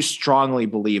 I do strongly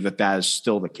believe that is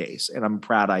still the case, and I'm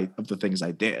proud of the things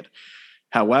I did.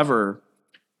 However,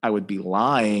 I would be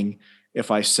lying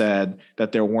if I said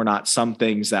that there were not some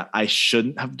things that I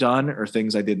shouldn't have done or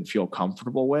things I didn't feel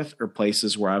comfortable with or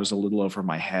places where I was a little over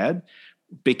my head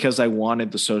because I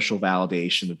wanted the social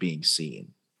validation of being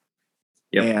seen.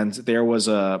 Yep. And there was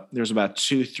about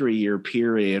 2-3 year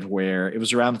period where it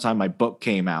was around the time my book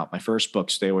came out, my first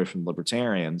book, Stay Away from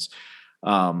Libertarians.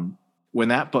 When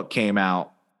that book came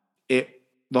out,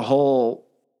 the whole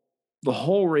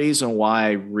reason why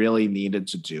I really needed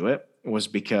to do it was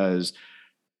because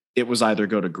it was either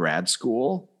go to grad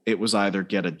school, it was either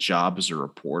get a job as a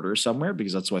reporter somewhere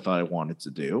because that's what I thought I wanted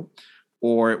to do,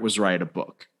 or it was write a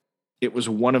book. It was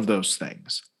one of those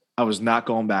things. I was not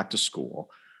going back to school.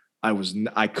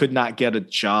 I could not get a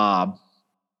job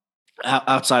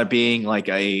outside of being like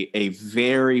a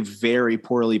very, very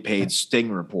poorly paid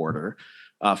sting reporter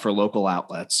for local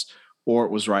outlets, or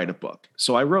it was write a book.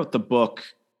 So I wrote the book,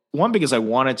 one, because I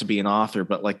wanted to be an author,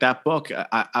 but like that book,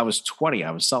 I was 20.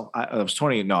 I was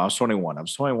 20. No, I was 21. I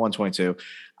was 21, 22.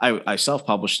 I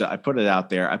self-published it. I put it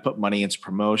out there. I put money into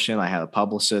promotion. I had a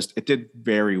publicist. It did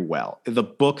very well. The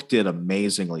book did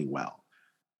amazingly well.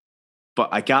 But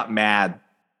I got mad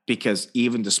because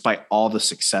even despite all the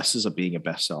successes of being a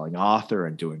best-selling author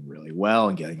and doing really well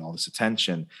and getting all this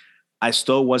attention, I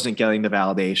still wasn't getting the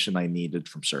validation I needed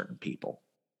from certain people.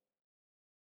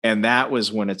 And that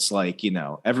was when it's like,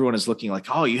 everyone is looking like,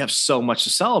 oh, you have so much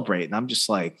to celebrate. And I'm just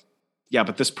like, yeah,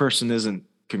 but this person isn't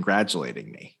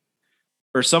congratulating me.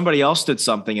 Or somebody else did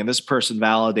something and this person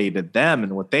validated them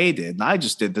and what they did. And I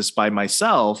just did this by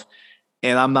myself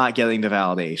and I'm not getting the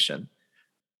validation.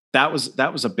 That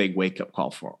was a big wake-up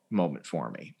call moment for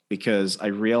me, because I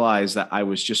realized that I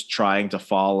was just trying to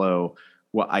follow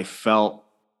what I felt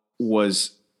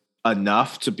was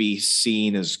enough to be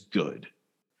seen as good.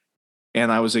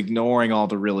 And I was ignoring all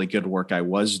the really good work I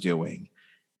was doing.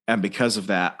 And because of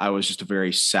that, I was just a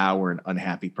very sour and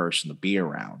unhappy person to be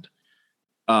around.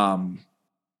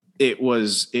 It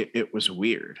was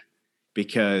weird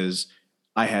because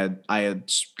I had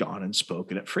gone and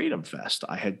spoken at Freedom Fest.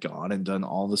 I had gone and done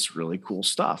all this really cool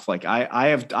stuff. Like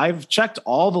I've checked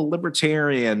all the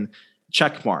libertarian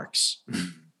check marks,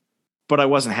 but I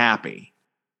wasn't happy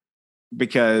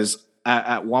because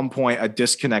at one point a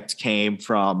disconnect came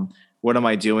from what am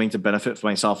I doing to benefit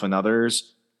myself and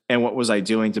others, and what was I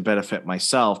doing to benefit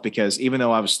myself? Because even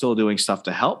though I was still doing stuff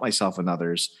to help myself and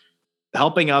others,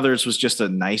 helping others was just a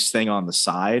nice thing on the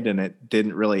side, and it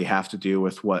didn't really have to do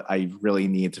with what I really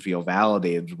need to feel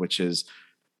validated, which is,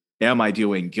 am I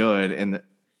doing good? And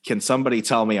can somebody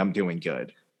tell me I'm doing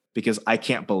good? Because I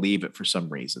can't believe it for some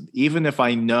reason, even if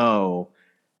I know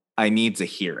I need to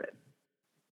hear it.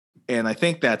 And I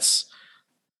think that's,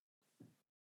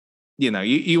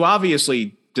 you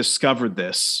obviously discovered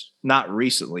this not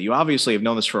recently. You obviously have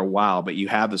known this for a while, but you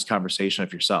have this conversation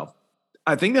of yourself.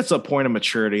 I think that's a point of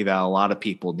maturity that a lot of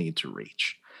people need to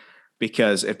reach,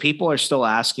 because if people are still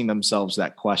asking themselves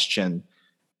that question,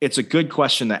 it's a good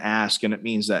question to ask. And it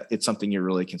means that it's something you're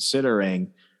really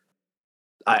considering.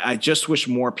 I just wish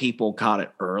more people caught it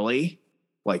early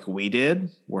like we did.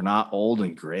 We're not old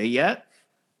and gray yet,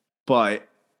 but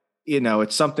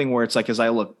it's something where it's like, as I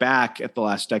look back at the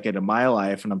last decade of my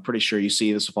life, and I'm pretty sure you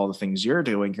see this with all the things you're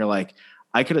doing, you're like,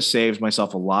 I could have saved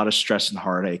myself a lot of stress and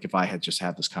heartache if I had just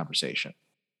had this conversation.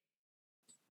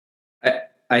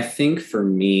 I think for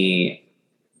me,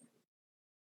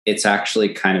 it's actually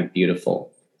kind of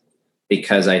beautiful,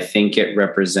 because I think it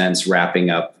represents wrapping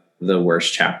up the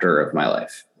worst chapter of my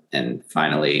life and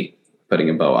finally putting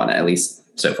a bow on it, at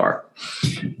least so far.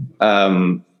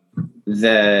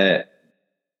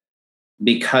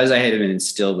 Because I had been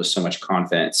instilled with so much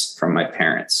confidence from my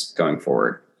parents going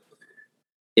forward,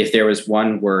 if there was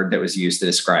one word that was used to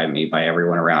describe me by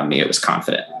everyone around me, it was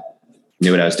confident. Knew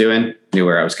what I was doing, knew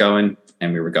where I was going,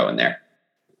 and we were going there.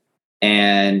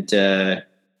 And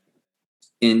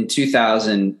in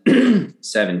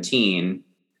 2017,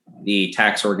 the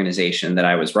tax organization that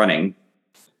I was running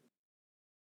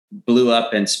blew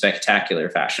up in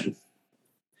spectacular fashion.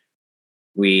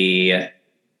 we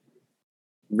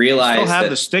realized still have that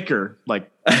the sticker like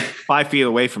 5 feet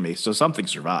away from me, so something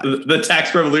survived. the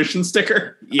tax revolution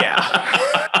sticker.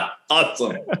 Yeah.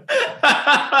 Awesome.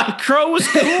 Crow was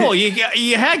cool.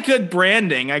 You had good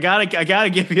branding. I gotta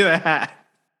give you that.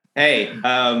 Hey,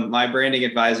 my branding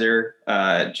advisor,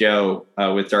 Joe,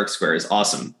 with Dark Square is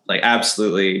awesome. Like,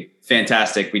 absolutely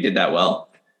fantastic. We did that well.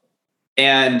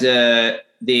 And the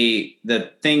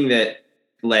thing that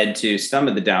led to some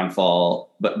of the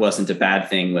downfall, but wasn't a bad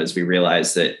thing, was we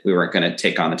realized that we weren't going to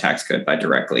take on the tax code by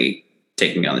directly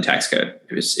taking on the tax code.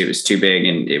 It was too big,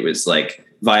 and it was like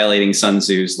violating Sun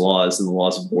Tzu's laws and the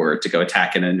laws of war to go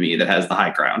attack an enemy that has the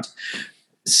high ground.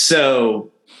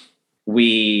 So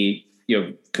we,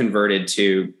 converted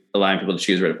to allowing people to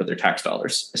choose where to put their tax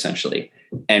dollars, essentially.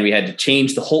 And we had to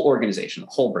change the whole organization. The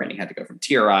whole branding had to go from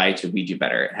TRI to We Do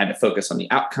Better. It had to focus on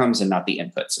the outcomes and not the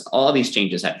inputs. And all these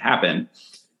changes had to happen.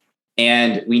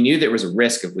 And we knew there was a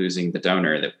risk of losing the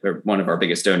donor, one of our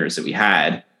biggest donors that we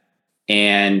had.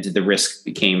 And the risk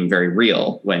became very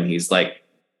real when he's like,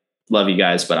 love you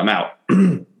guys, but I'm out.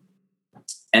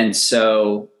 And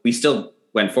so we still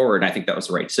went forward. And I think that was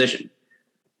the right decision.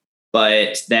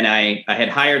 But then I had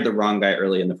hired the wrong guy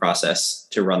early in the process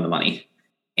to run the money.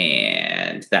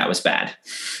 And that was bad,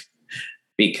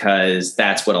 because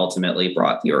that's what ultimately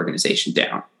brought the organization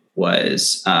down,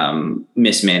 was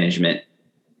mismanagement,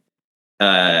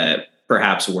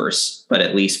 perhaps worse, but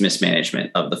at least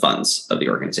mismanagement of the funds of the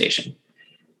organization.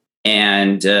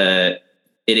 And it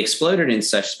exploded in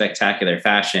such spectacular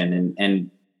fashion.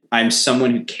 And I'm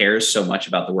someone who cares so much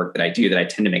about the work that I do that I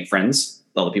tend to make friends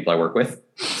with all the people I work with.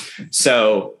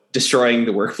 So destroying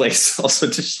the workplace also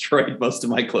destroyed most of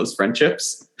my close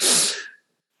friendships.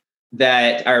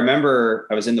 That I remember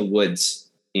I was in the woods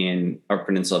in Upper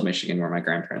Peninsula of Michigan where my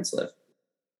grandparents live.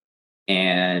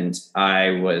 And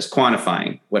I was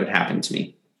quantifying what had happened to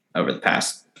me over the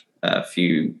past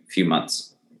few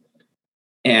months.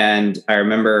 And I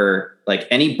remember, like,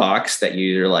 any box that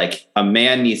you're like, a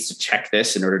man needs to check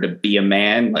this in order to be a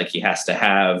man. Like, he has to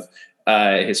have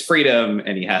his freedom,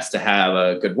 and he has to have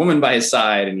a good woman by his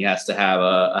side, and he has to have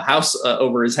a house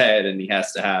over his head, and he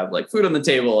has to have like food on the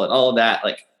table and all of that.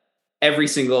 Like, every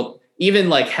single, even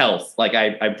like health, like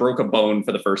I broke a bone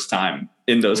for the first time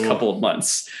in those couple of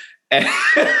months.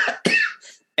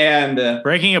 And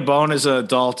breaking a bone as an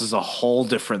adult is a whole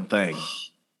different thing.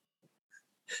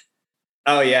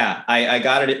 Oh yeah. I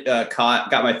got it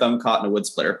got my thumb caught in a wood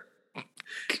splitter.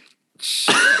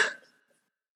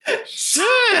 Shit.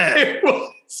 It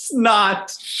was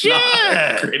not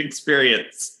a great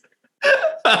experience.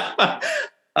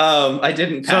 I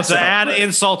didn't pass So to out, add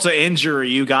insult to injury,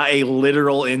 you got a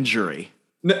literal injury.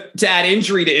 to add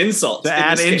injury to insult. To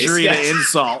add injury to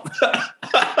insult.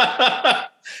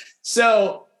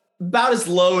 So about as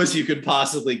low as you could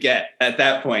possibly get at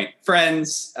that point.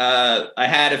 Friends, I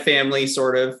had a family,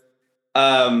 sort of.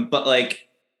 But like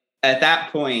at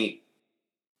that point,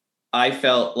 I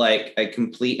felt like a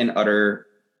complete and utter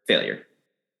failure.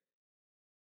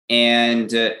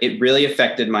 And it really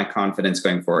affected my confidence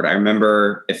going forward. I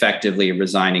remember effectively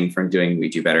resigning from doing We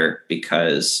Do Better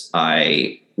because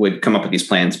I would come up with these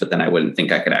plans, but then I wouldn't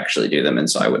think I could actually do them. And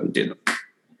so I wouldn't do them.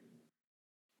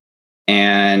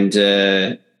 And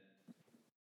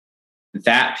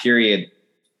that period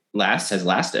has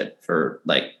lasted for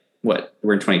like, what?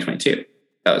 We're in 2022.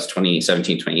 That was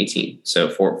 2017, 2018. So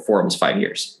for almost 5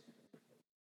 years.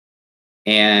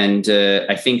 And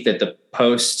I think that the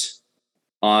post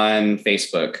on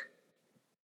Facebook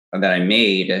that I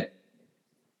made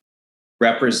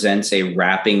represents a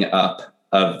wrapping up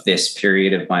of this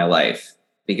period of my life,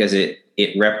 because it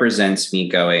represents me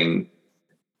going,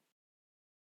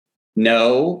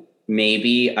 no,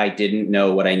 maybe I didn't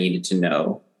know what I needed to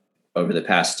know over the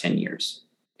past 10 years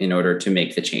in order to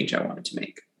make the change I wanted to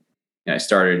make. And I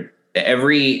started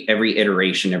every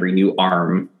iteration, every new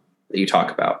arm that you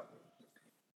talk about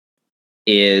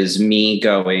is me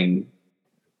going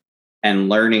and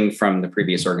learning from the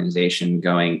previous organization,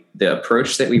 going, the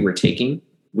approach that we were taking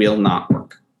will not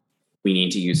work. We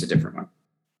need to use a different one.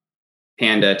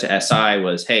 Panda to SI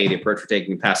was, hey, the approach we're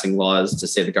taking, passing laws to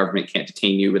say the government can't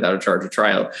detain you without a charge of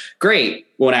trial. Great.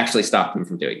 Won't actually stop them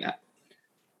from doing that.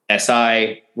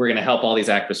 SI, we're going to help all these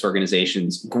activist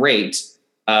organizations. Great.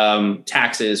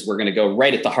 Taxes, we're going to go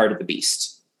right at the heart of the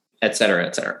beast, et cetera,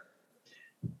 et cetera.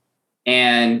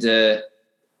 And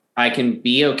I can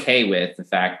be okay with the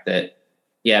fact that,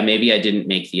 yeah, maybe I didn't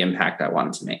make the impact I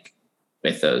wanted to make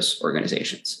with those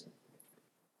organizations.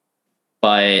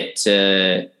 But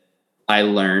I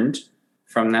learned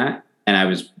from that, and I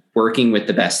was working with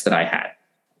the best that I had.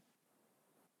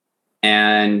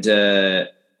 And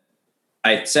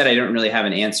I said I don't really have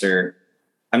an answer.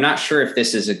 I'm not sure if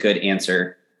this is a good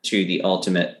answer to the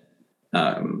ultimate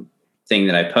thing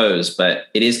that I pose, but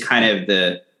it is kind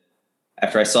of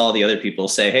after I saw the other people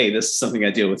say, hey, this is something I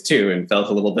deal with too, and felt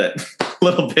a little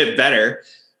bit better.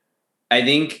 I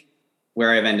think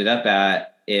where I've ended up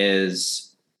at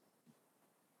is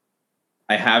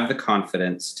I have the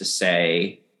confidence to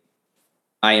say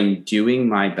I am doing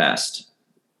my best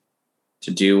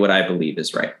to do what I believe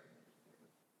is right.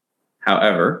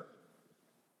 However,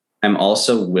 I'm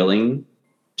also willing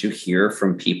to hear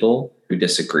from people who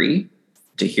disagree,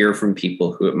 to hear from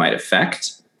people who it might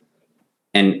affect,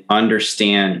 and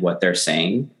understand what they're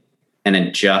saying and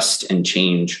adjust and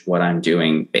change what I'm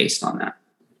doing based on that.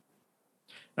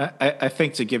 I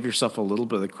think to give yourself a little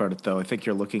bit of credit, though, I think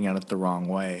you're looking at it the wrong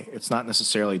way. It's not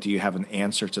necessarily, do you have an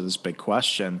answer to this big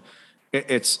question?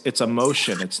 It's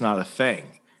emotion. It's not a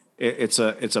thing. It's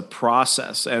a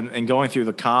process. And going through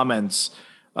the comments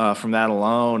from that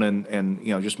alone,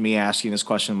 and just me asking this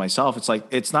question myself, it's like,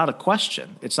 it's not a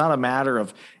question. It's not a matter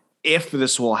of if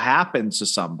this will happen to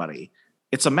somebody.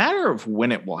 It's a matter of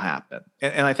when it will happen.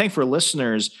 And I think for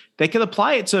listeners, they can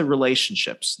apply it to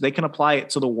relationships. They can apply it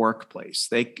to the workplace.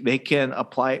 They can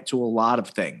apply it to a lot of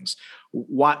things.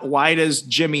 Why does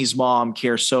Jimmy's mom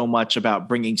care so much about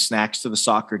bringing snacks to the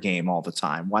soccer game all the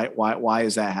time? Why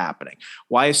is that happening?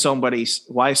 Why is somebody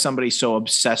so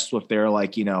obsessed with their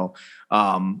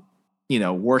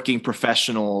working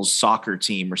professionals soccer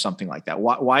team or something like that?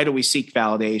 Why do we seek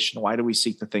validation? Why do we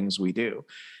seek the things we do?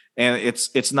 And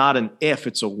it's not an if,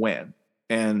 it's a when.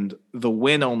 And the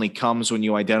win only comes when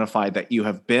you identify that you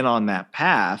have been on that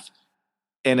path,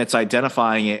 and it's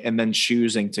identifying it and then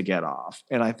choosing to get off.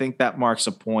 And I think that marks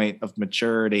a point of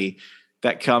maturity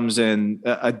that comes in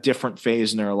a different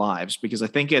phase in their lives, because I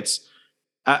think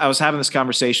I was having this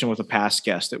conversation with a past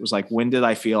guest. It was like, when did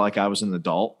I feel like I was an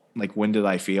adult? Like, when did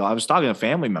I feel? I was talking to a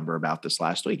family member about this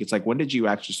last week. It's like, when did you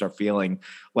actually start feeling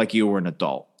like you were an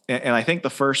adult? And I think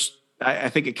I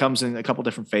think it comes in a couple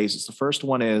different phases. The first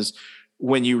one is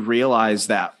when you realize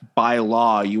that by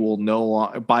law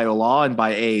and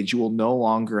by age, you will no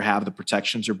longer have the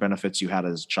protections or benefits you had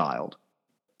as a child.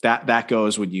 That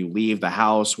goes when you leave the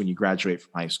house, when you graduate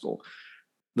from high school.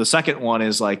 The second one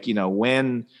is like,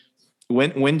 when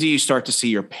do you start to see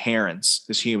your parents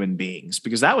as human beings?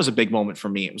 Because that was a big moment for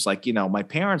me. It was like, my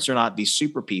parents are not these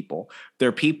super people.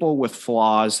 They're people with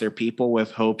flaws. They're people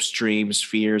with hopes, dreams,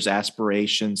 fears,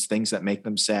 aspirations, things that make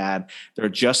them sad. They're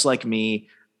just like me,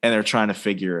 and they're trying to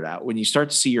figure it out. When you start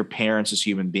to see your parents as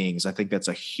human beings, I think that's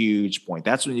a huge point.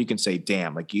 That's when you can say,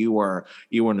 damn, like you were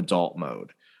in adult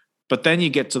mode. But then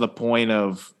you get to the point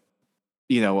of,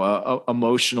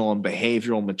 emotional and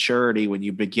behavioral maturity, when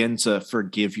you begin to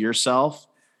forgive yourself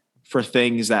for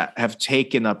things that have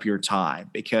taken up your time.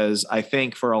 Because I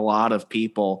think for a lot of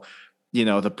people,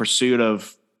 the pursuit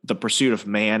of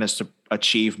man is to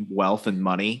achieve wealth and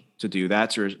money, to do that,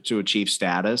 to achieve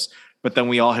status. But then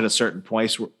we all hit a certain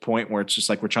point where it's just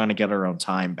like we're trying to get our own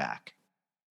time back.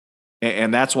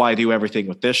 And that's why I do everything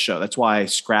with this show. That's why I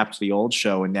scrapped the old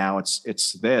show, and now it's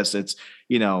this. It's,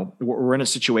 we're in a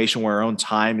situation where our own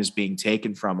time is being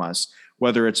taken from us,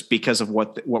 whether it's because of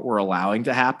what we're allowing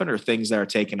to happen or things that are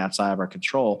taken outside of our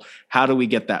control. How do we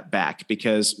get that back?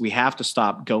 Because we have to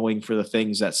stop going for the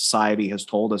things that society has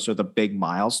told us are the big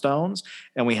milestones,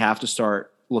 and we have to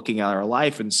start looking at our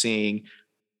life and seeing,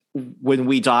 when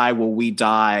we die, will we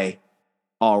die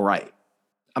all right?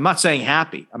 I'm not saying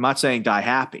happy. I'm not saying die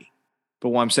happy. But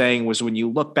what I'm saying was, when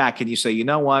you look back and you say, you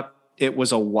know what, it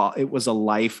was a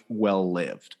life well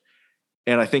lived.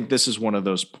 And I think this is one of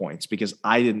those points, because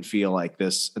I didn't feel like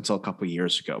this until a couple of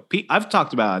years ago. I've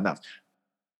talked about it enough.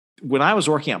 When I was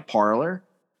working at Parlor,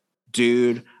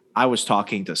 dude, I was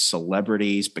talking to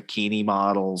celebrities, bikini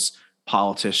models,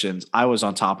 politicians. I was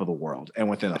on top of the world.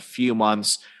 And within a few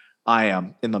months, I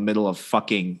am in the middle of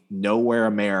fucking nowhere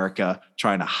America,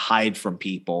 trying to hide from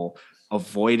people,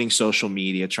 avoiding social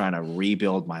media, trying to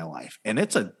rebuild my life. And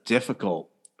it's a difficult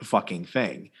fucking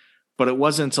thing. But it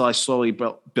wasn't until I slowly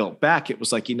built back. It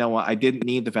was like, you know what? I didn't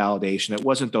need the validation. It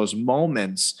wasn't those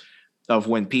moments of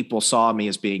when people saw me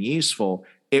as being useful.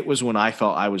 It was when I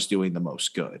felt I was doing the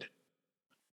most good.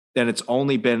 And it's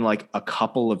only been like a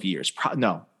couple of years.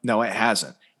 No, it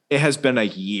hasn't. It has been a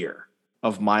year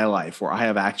of my life where I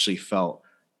have actually felt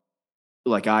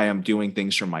like I am doing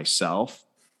things for myself,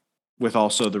 with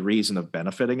also the reason of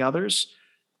benefiting others,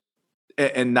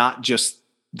 and not just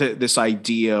this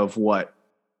idea of what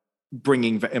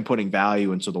bringing and putting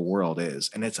value into the world is.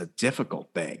 And it's a difficult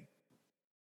thing.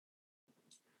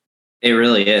 It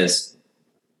really is.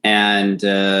 And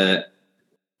the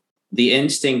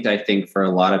instinct, I think, for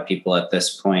a lot of people at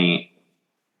this point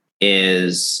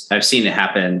is I've seen it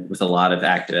happen with a lot of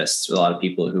activists, with a lot of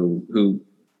people who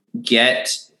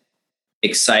get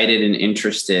excited and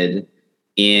interested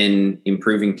in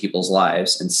improving people's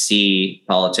lives and see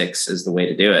politics as the way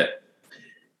to do it.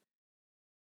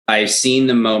 I've seen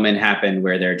the moment happen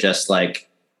where they're just like,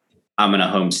 I'm going to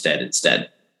homestead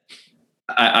instead.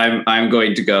 I'm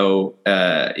going to go,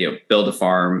 build a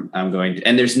farm.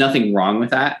 And there's nothing wrong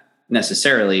with that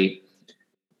necessarily.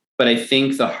 But I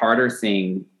think the harder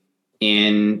thing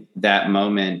in that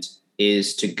moment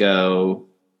is to go,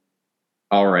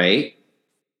 all right,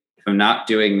 if I'm not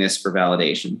doing this for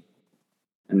validation,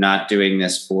 I'm not doing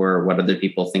this for what other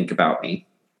people think about me,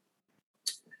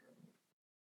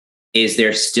 is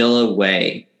there still a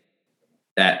way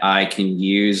that I can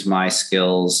use my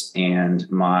skills and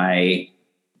my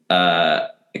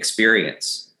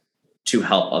experience to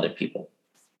help other people?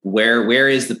 Where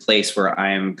is the place where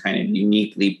I am kind of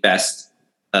uniquely best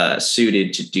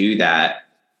suited to do that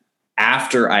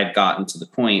after I've gotten to the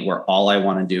point where all I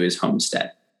want to do is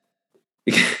homestead?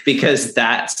 Because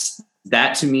that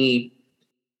to me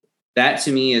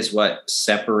is what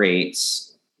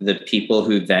separates the people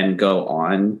who then go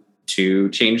on to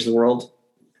change the world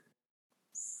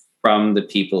from the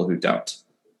people who don't.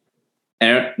 I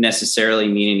don't necessarily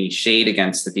mean any shade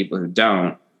against the people who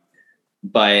don't,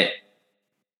 but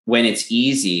when it's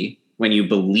easy, when you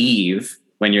believe,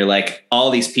 when you're like,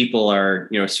 all these people are,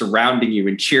 surrounding you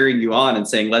and cheering you on and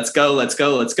saying, let's go, let's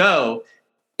go, let's go.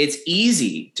 It's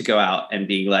easy to go out and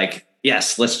be like,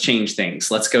 yes, let's change things.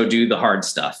 Let's go do the hard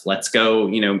stuff. Let's go,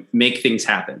 make things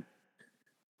happen.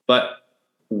 But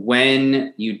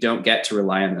when you don't get to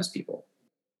rely on those people,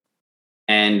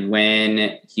 and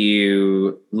when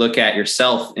you look at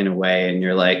yourself in a way and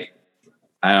you're like,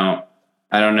 I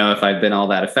don't know if I've been all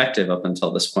that effective up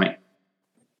until this point.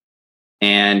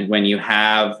 And when you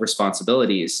have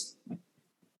responsibilities,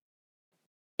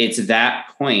 it's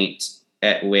that point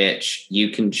at which you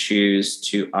can choose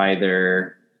to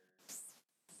either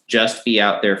just be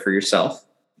out there for yourself,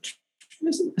 which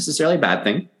isn't necessarily a bad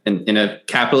thing. And in a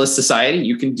capitalist society,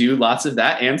 you can do lots of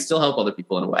that and still help other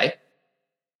people in a way.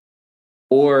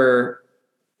 Or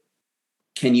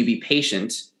can you be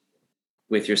patient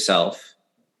with yourself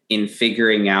in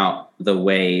figuring out the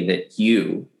way that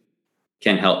you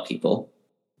can help people,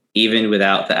 even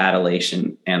without the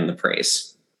adulation and the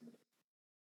praise?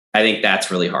 I think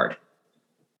that's really hard.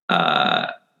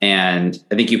 And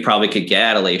I think you probably could get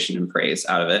adulation and praise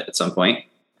out of it at some point.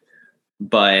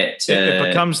 But it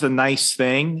becomes the nice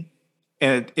thing,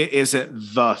 and it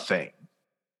isn't the thing.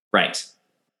 Right.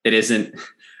 It isn't.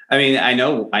 I mean, I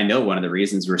know one of the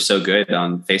reasons we're so good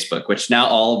on Facebook, which now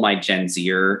all of my Gen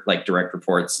Zer like direct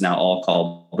reports now all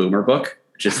call Boomer Book,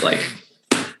 which is like,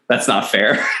 that's not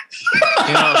fair.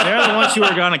 If they're the ones who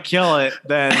are going to kill it,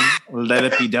 then let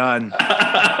it be done.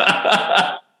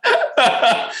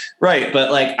 Right.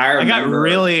 But like, I got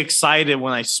really excited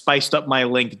when I spiced up my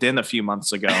LinkedIn a few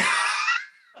months ago.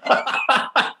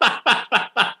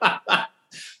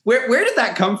 Where did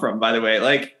that come from, by the way?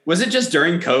 Like, was it just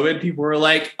during COVID? People were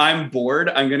like, I'm bored,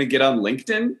 I'm going to get on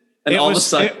LinkedIn. And all of a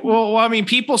sudden,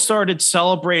 people started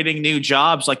celebrating new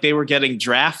jobs like they were getting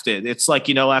drafted. It's like,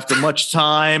 after much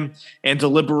time and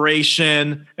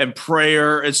deliberation and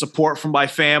prayer and support from my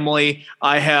family,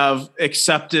 I have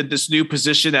accepted this new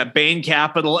position at Bain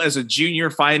Capital as a junior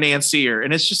financier.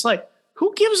 And it's just like,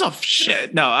 who gives a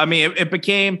shit? No, I mean, it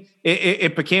became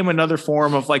another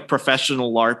form of like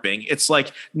professional LARPing. It's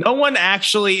like no one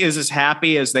actually is as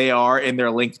happy as they are in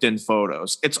their LinkedIn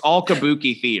photos. It's all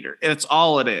kabuki theater. It's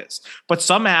all it is. But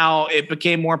somehow it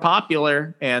became more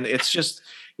popular, and it's just,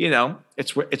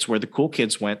 it's where the cool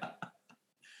kids went.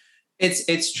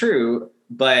 It's true,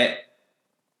 but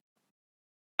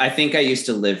I think I used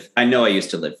to live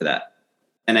for that.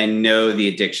 And I know the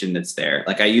addiction that's there.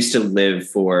 Like I used to live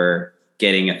for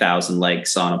getting 1,000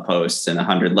 likes on a post and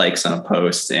 100 likes on a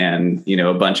post and,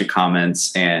 a bunch of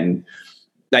comments. And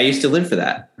I used to live for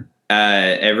that.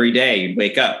 Every day you'd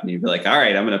wake up and you'd be like, all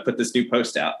right, I'm going to put this new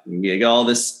post out and you get all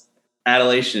this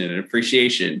adulation and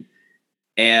appreciation.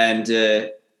 And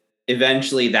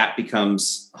eventually that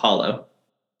becomes hollow.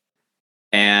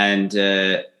 And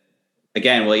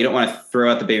again, you don't want to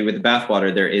throw out the baby with the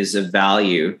bathwater. There is a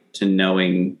value to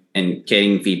knowing and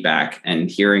getting feedback and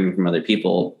hearing from other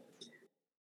people.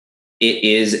 It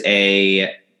is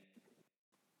a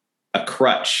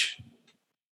crutch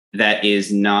that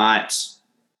is not,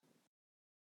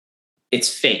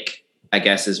 it's fake, I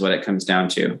guess is what it comes down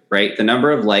to, right? The number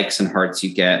of likes and hearts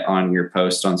you get on your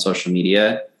post on social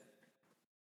media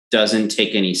doesn't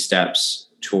take any steps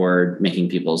toward making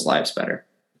people's lives better,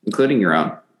 including your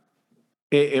own.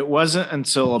 It wasn't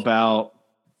until about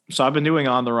So I've been doing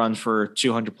On the Run for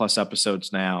 200 plus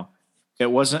episodes now.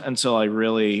 It wasn't until I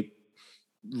really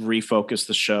refocused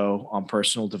the show on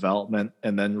personal development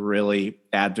and then really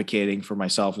advocating for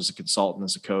myself as a consultant,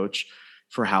 as a coach,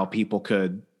 for how people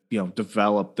could,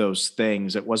 develop those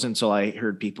things. It wasn't until I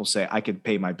heard people say, I could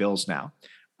pay my bills now.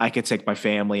 I could take my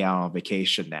family out on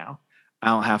vacation now. I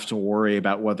don't have to worry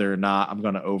about whether or not I'm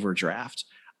going to overdraft.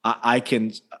 I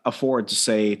can afford to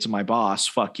say to my boss,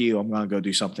 fuck you, I'm going to go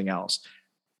do something else.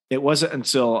 It wasn't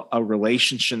until a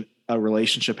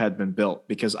relationship had been built,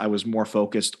 because I was more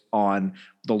focused on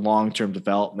the long-term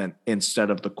development instead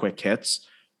of the quick hits,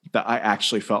 that I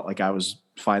actually felt like I was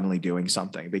finally doing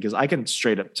something. Because I can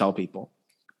straight up tell people,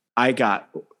 I got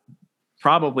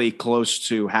probably close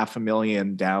to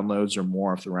 500,000 downloads or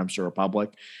more of the Remso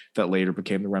Republic that later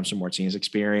became the Remso Martinez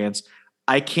Experience.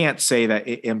 I can't say that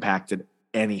it impacted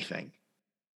anything.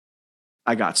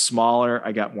 I got smaller.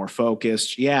 I got more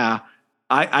focused. Yeah.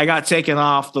 I got taken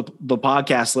off the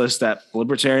podcast list at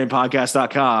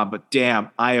libertarianpodcast.com, but damn,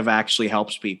 I have actually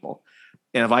helped people.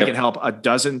 And if I can help a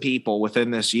dozen people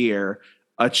within this year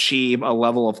achieve a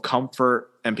level of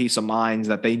comfort and peace of mind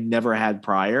that they never had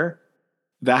prior,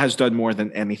 that has done more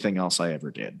than anything else I ever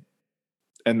did.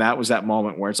 And that was that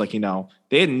moment where it's like, they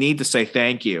didn't need to say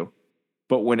thank you,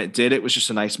 but when it did, it was just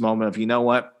a nice moment of, you know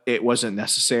what? It wasn't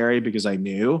necessary because I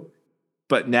knew,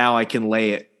 but now I can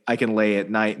lay at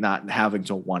night not having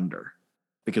to wonder,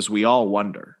 because we all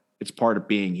wonder. It's part of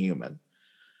being human.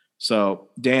 So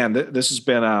Dan, this has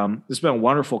been a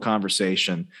wonderful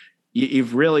conversation.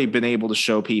 You've really been able to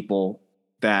show people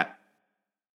that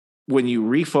when you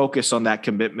refocus on that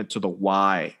commitment to the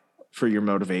why for your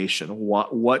motivation,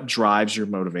 what drives your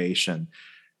motivation,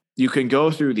 you can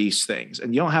go through these things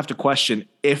and you don't have to question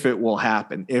if it will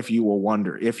happen, if you will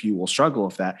wonder, if you will struggle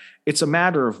with that. It's a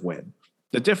matter of when.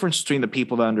 The difference between the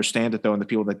people that understand it, though, and the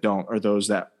people that don't are those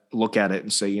that look at it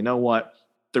and say, you know what?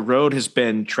 The road has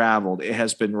been traveled. It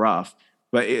has been rough,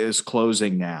 but it is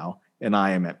closing now, and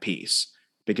I am at peace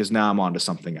because now I'm on to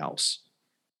something else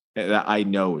that I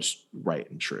know is right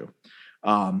and true.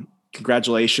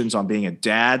 Congratulations on being a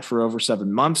dad for over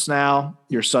 7 months now.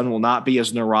 Your son will not be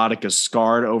as neurotic as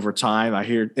scarred over time. I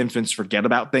hear infants forget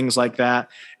about things like that.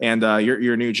 And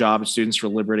your new job at Students for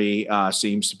Liberty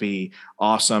seems to be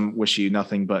awesome. Wish you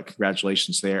nothing but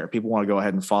congratulations there. If people want to go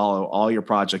ahead and follow all your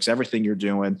projects, everything you're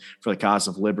doing for the cause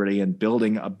of liberty and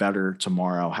building a better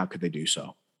tomorrow, how could they do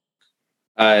so?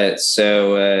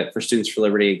 So for Students for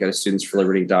Liberty, go to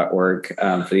studentsforliberty.org.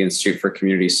 For the Institute for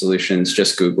Community Solutions,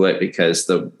 just Google it because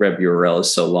the web URL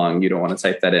is so long. You don't want to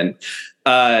type that in.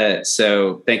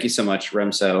 So thank you so much,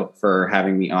 Remso, for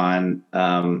having me on.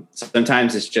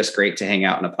 Sometimes it's just great to hang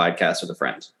out on a podcast with a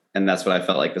friend. And that's what I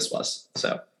felt like this was.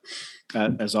 So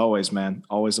as always, man,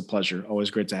 always a pleasure.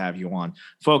 Always great to have you on.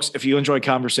 Folks, if you enjoy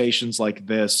conversations like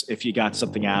this, if you got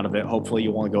something out of it, hopefully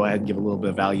you want to go ahead and give a little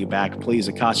bit of value back. Please,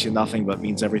 it costs you nothing, but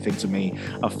means everything to me.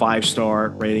 A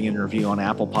 5-star rating and review on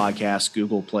Apple Podcasts,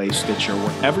 Google Play, Stitcher,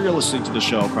 wherever you're listening to the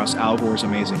show across Al Gore's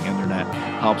amazing internet,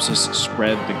 helps us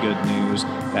spread the good news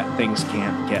that things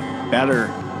can't get better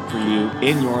for you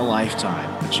in your lifetime.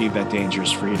 Achieve that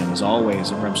dangerous freedom. As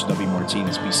always, I'm Remso W.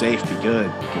 Martinez. Be safe, be good.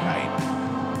 Good night.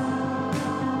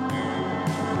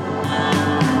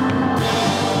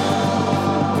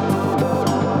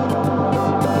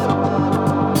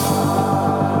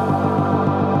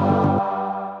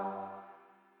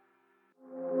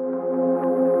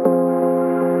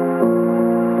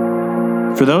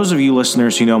 For those of you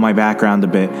listeners who know my background a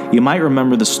bit, you might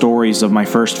remember the stories of my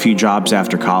first few jobs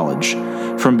after college.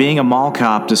 From being a mall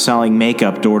cop to selling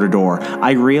makeup door to door,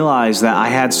 I realized that I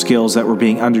had skills that were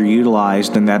being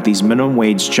underutilized and that these minimum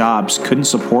wage jobs couldn't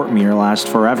support me or last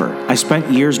forever. I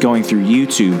spent years going through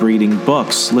YouTube, reading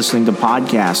books, listening to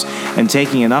podcasts, and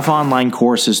taking enough online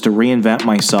courses to reinvent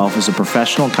myself as a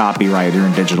professional copywriter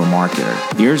and digital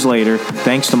marketer. Years later,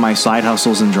 thanks to my side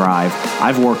hustles and drive,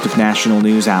 I've worked with national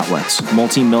news outlets,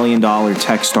 multi-million-dollar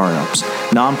tech startups,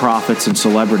 nonprofits, and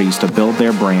celebrities to build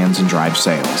their brands and drive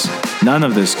sales. None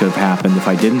of this could have happened if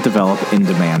I didn't develop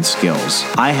in-demand skills.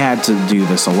 I had to do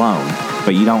this alone,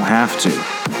 but you don't have to.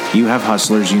 You have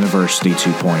Hustlers University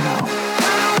 2.0.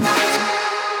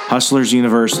 Hustlers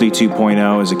University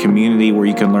 2.0 is a community where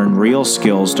you can learn real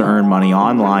skills to earn money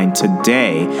online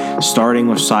today, starting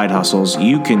with side hustles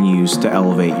you can use to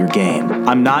elevate your game.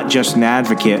 I'm not just an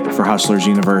advocate for Hustlers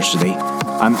University,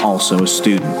 I'm also a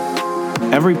student.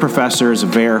 Every professor is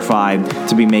verified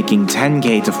to be making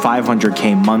 $10K to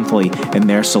 $500K monthly in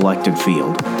their selected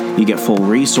field. You get full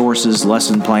resources,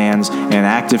 lesson plans, and an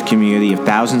active community of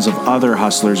thousands of other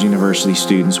Hustlers University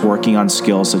students working on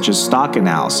skills such as stock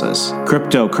analysis,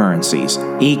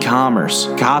 cryptocurrencies, e-commerce,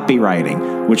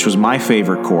 copywriting, which was my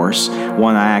favorite course,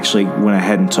 one I actually went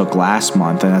ahead and took last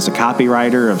month. And as a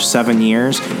copywriter of 7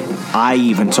 years, I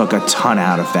even took a ton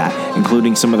out of that,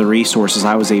 including some of the resources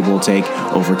I was able to take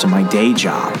over to my day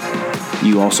job.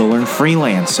 You also learn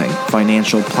freelancing,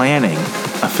 financial planning,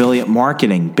 affiliate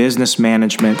marketing, business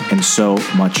management, and so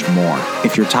much more.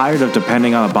 If you're tired of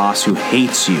depending on a boss who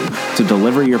hates you to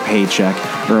deliver your paycheck,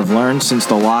 or have learned since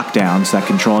the lockdowns that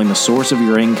controlling the source of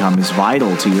your income is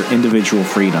vital to your individual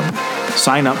freedom,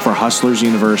 sign up for Hustlers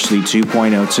University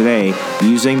 2.0 today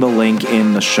using the link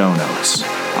in the show notes.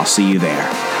 I'll see you there.